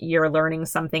someone, like, you're learning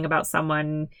something about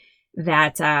someone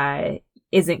that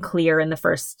isn't clear in the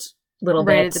first little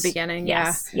bit. Right at the beginning,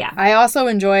 yes. Yeah. I also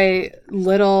enjoy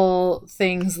little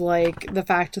things like the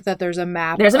fact that there's a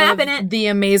map. There's a map in it. The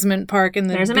amazement park in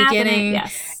the beginning. Map in it,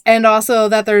 yes. And also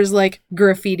that there's, like,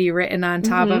 graffiti written on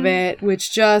top of it,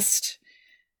 which just...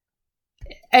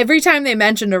 Every time they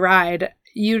mentioned a ride...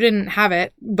 You didn't have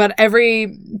it, but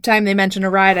every time they mention a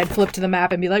ride, I'd flip to the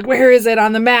map and be like, where is it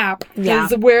on the map? Yeah.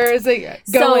 Where is it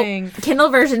going? So, Kindle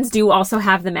versions do also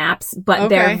have the maps, but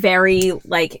they're very,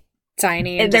 like...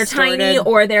 Tiny. They're tiny,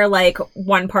 or they're like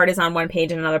one part is on one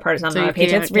page and another part is on another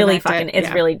page. It's really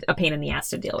really a pain in the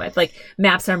ass to deal with. Like,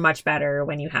 maps are much better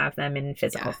when you have them in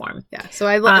physical form. Yeah. So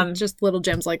I love just little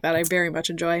gems like that. I very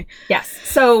much enjoy. Yes.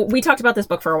 So we talked about this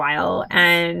book for a while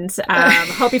and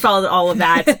hope you followed all of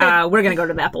that. We're going to go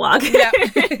to the epilogue.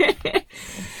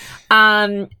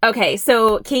 Yeah. Okay.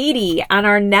 So Katie, on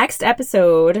our next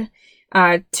episode,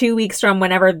 2 weeks from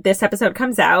whenever this episode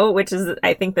comes out, which is,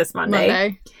 I think, this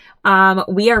Monday.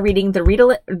 We are reading the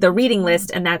reading list,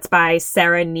 and that's by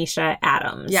Sarah Nisha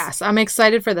Adams. Yes, I'm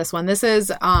excited for this one. This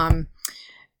is, I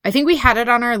think we had it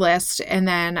on our list, and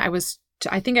then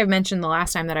I think I mentioned the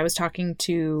last time that I was talking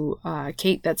to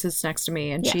Kate that sits next to me,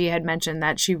 and she had mentioned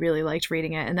that she really liked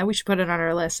reading it, and that we should put it on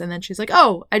our list. And then she's like,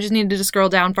 oh, I just needed to scroll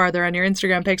down farther on your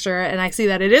Instagram picture, and I see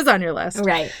that it is on your list.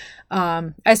 Right.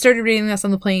 I started reading this on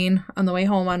the plane on the way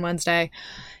home on Wednesday,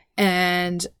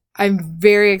 and I'm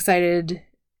very excited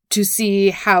to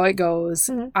see how it goes.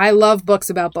 Mm-hmm. I love books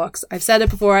about books. I've said it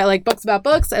before. I like books about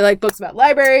books. I like books about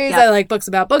libraries. I like books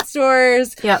about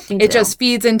bookstores. It just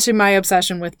feeds into my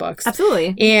obsession with books.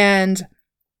 Absolutely. And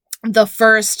the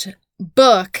first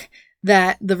book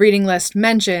that the reading list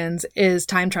mentions is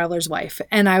Time Traveler's Wife.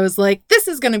 And I was like, this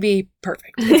is going to be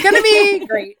perfect. It's going to be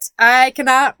great. I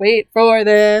cannot wait for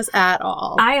this at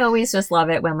all. I always just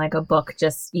love it when like a book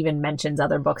just even mentions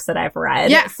other books that I've read.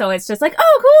 Yeah. So it's just like,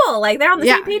 oh, cool. Like they're on the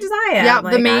same page as I am. Yeah.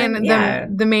 Like,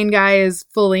 the main guy is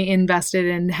fully invested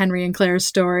in Henry and Claire's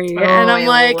story. And I'm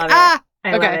like,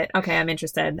 I love it. Okay, I'm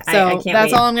interested. So I can't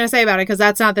that's wait. all I'm going to say about it because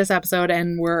that's not this episode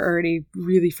and we're already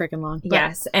really freaking long. But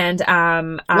Yes, and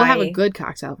we'll have a good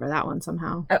cocktail for that one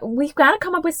somehow. we've got to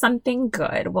come up with something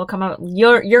good. We'll come up.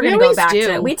 You're going to go always back do.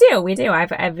 to. We do.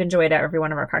 I've enjoyed every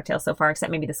one of our cocktails so far,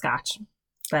 except maybe the scotch,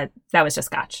 but that was just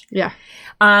scotch. Yeah.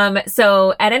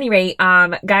 So at any rate,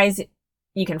 guys,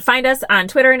 you can find us on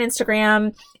Twitter and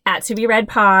Instagram at To Be Read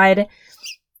Pod.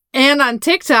 And on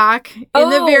TikTok in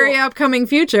the very upcoming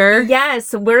future.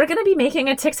 Yes, we're going to be making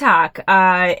a TikTok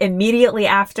immediately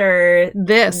after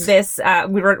this.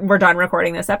 We're done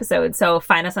recording this episode. So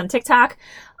find us on TikTok.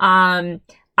 I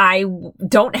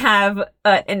don't have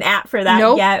an app for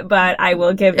that yet, but I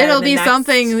will give that. It'll be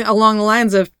something along the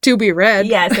lines of To Be Read.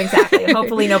 Yes, exactly.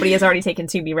 Hopefully nobody has already taken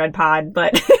To Be Read Pod,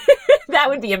 but that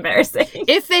would be embarrassing.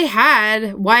 If they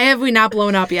had, why have we not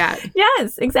blown up yet?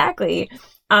 Yes, exactly.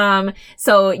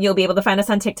 So you'll be able to find us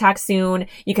on TikTok soon.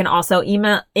 You can also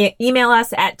email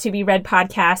us at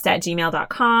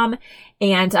tobereadpodcast@gmail.com.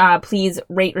 And please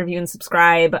rate, review, and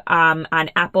subscribe on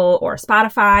Apple or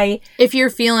Spotify. If you're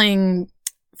feeling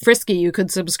frisky, you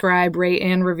could subscribe, rate,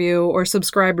 and review, or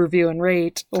subscribe, review, and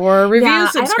rate, or review,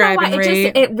 subscribe, and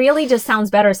rate. It really just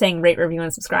sounds better saying rate, review,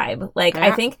 and subscribe. Like,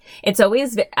 I think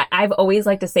I've always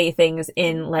liked to say things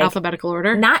in like alphabetical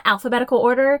order. Not alphabetical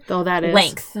order. Though that is.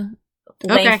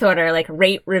 Length order, like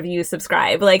rate, review,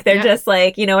 subscribe. Like they're just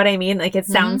like, you know what I mean? Like it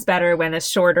sounds better when a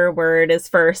shorter word is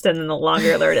first and then the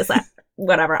longer word is like,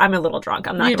 whatever. I'm a little drunk.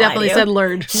 I'm not You gonna definitely lie to you. said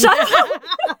lurd. Shut up.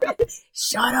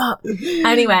 Shut up.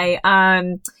 Anyway,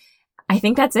 I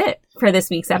think that's it for this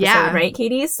week's episode, right,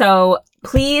 Katie? So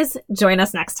please join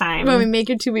us next time. When we make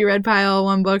your To Be Read pile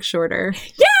one book shorter.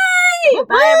 Yay!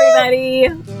 Bye, everybody.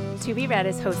 To Be Read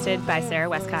is hosted by Sarah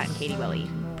Westcott and Katie Willie.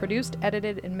 Produced,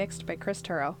 edited, and mixed by Chris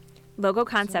Turrow. Logo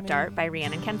concept art by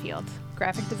Rhiannon Kenfield.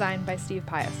 Graphic design by Steve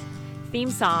Pius.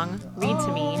 Theme song, Read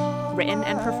to Me, written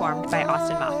and performed by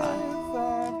Austin Maffa.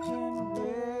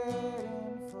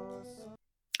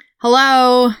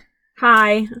 Hello.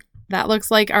 Hi. That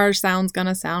looks like our sound's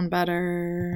gonna sound better.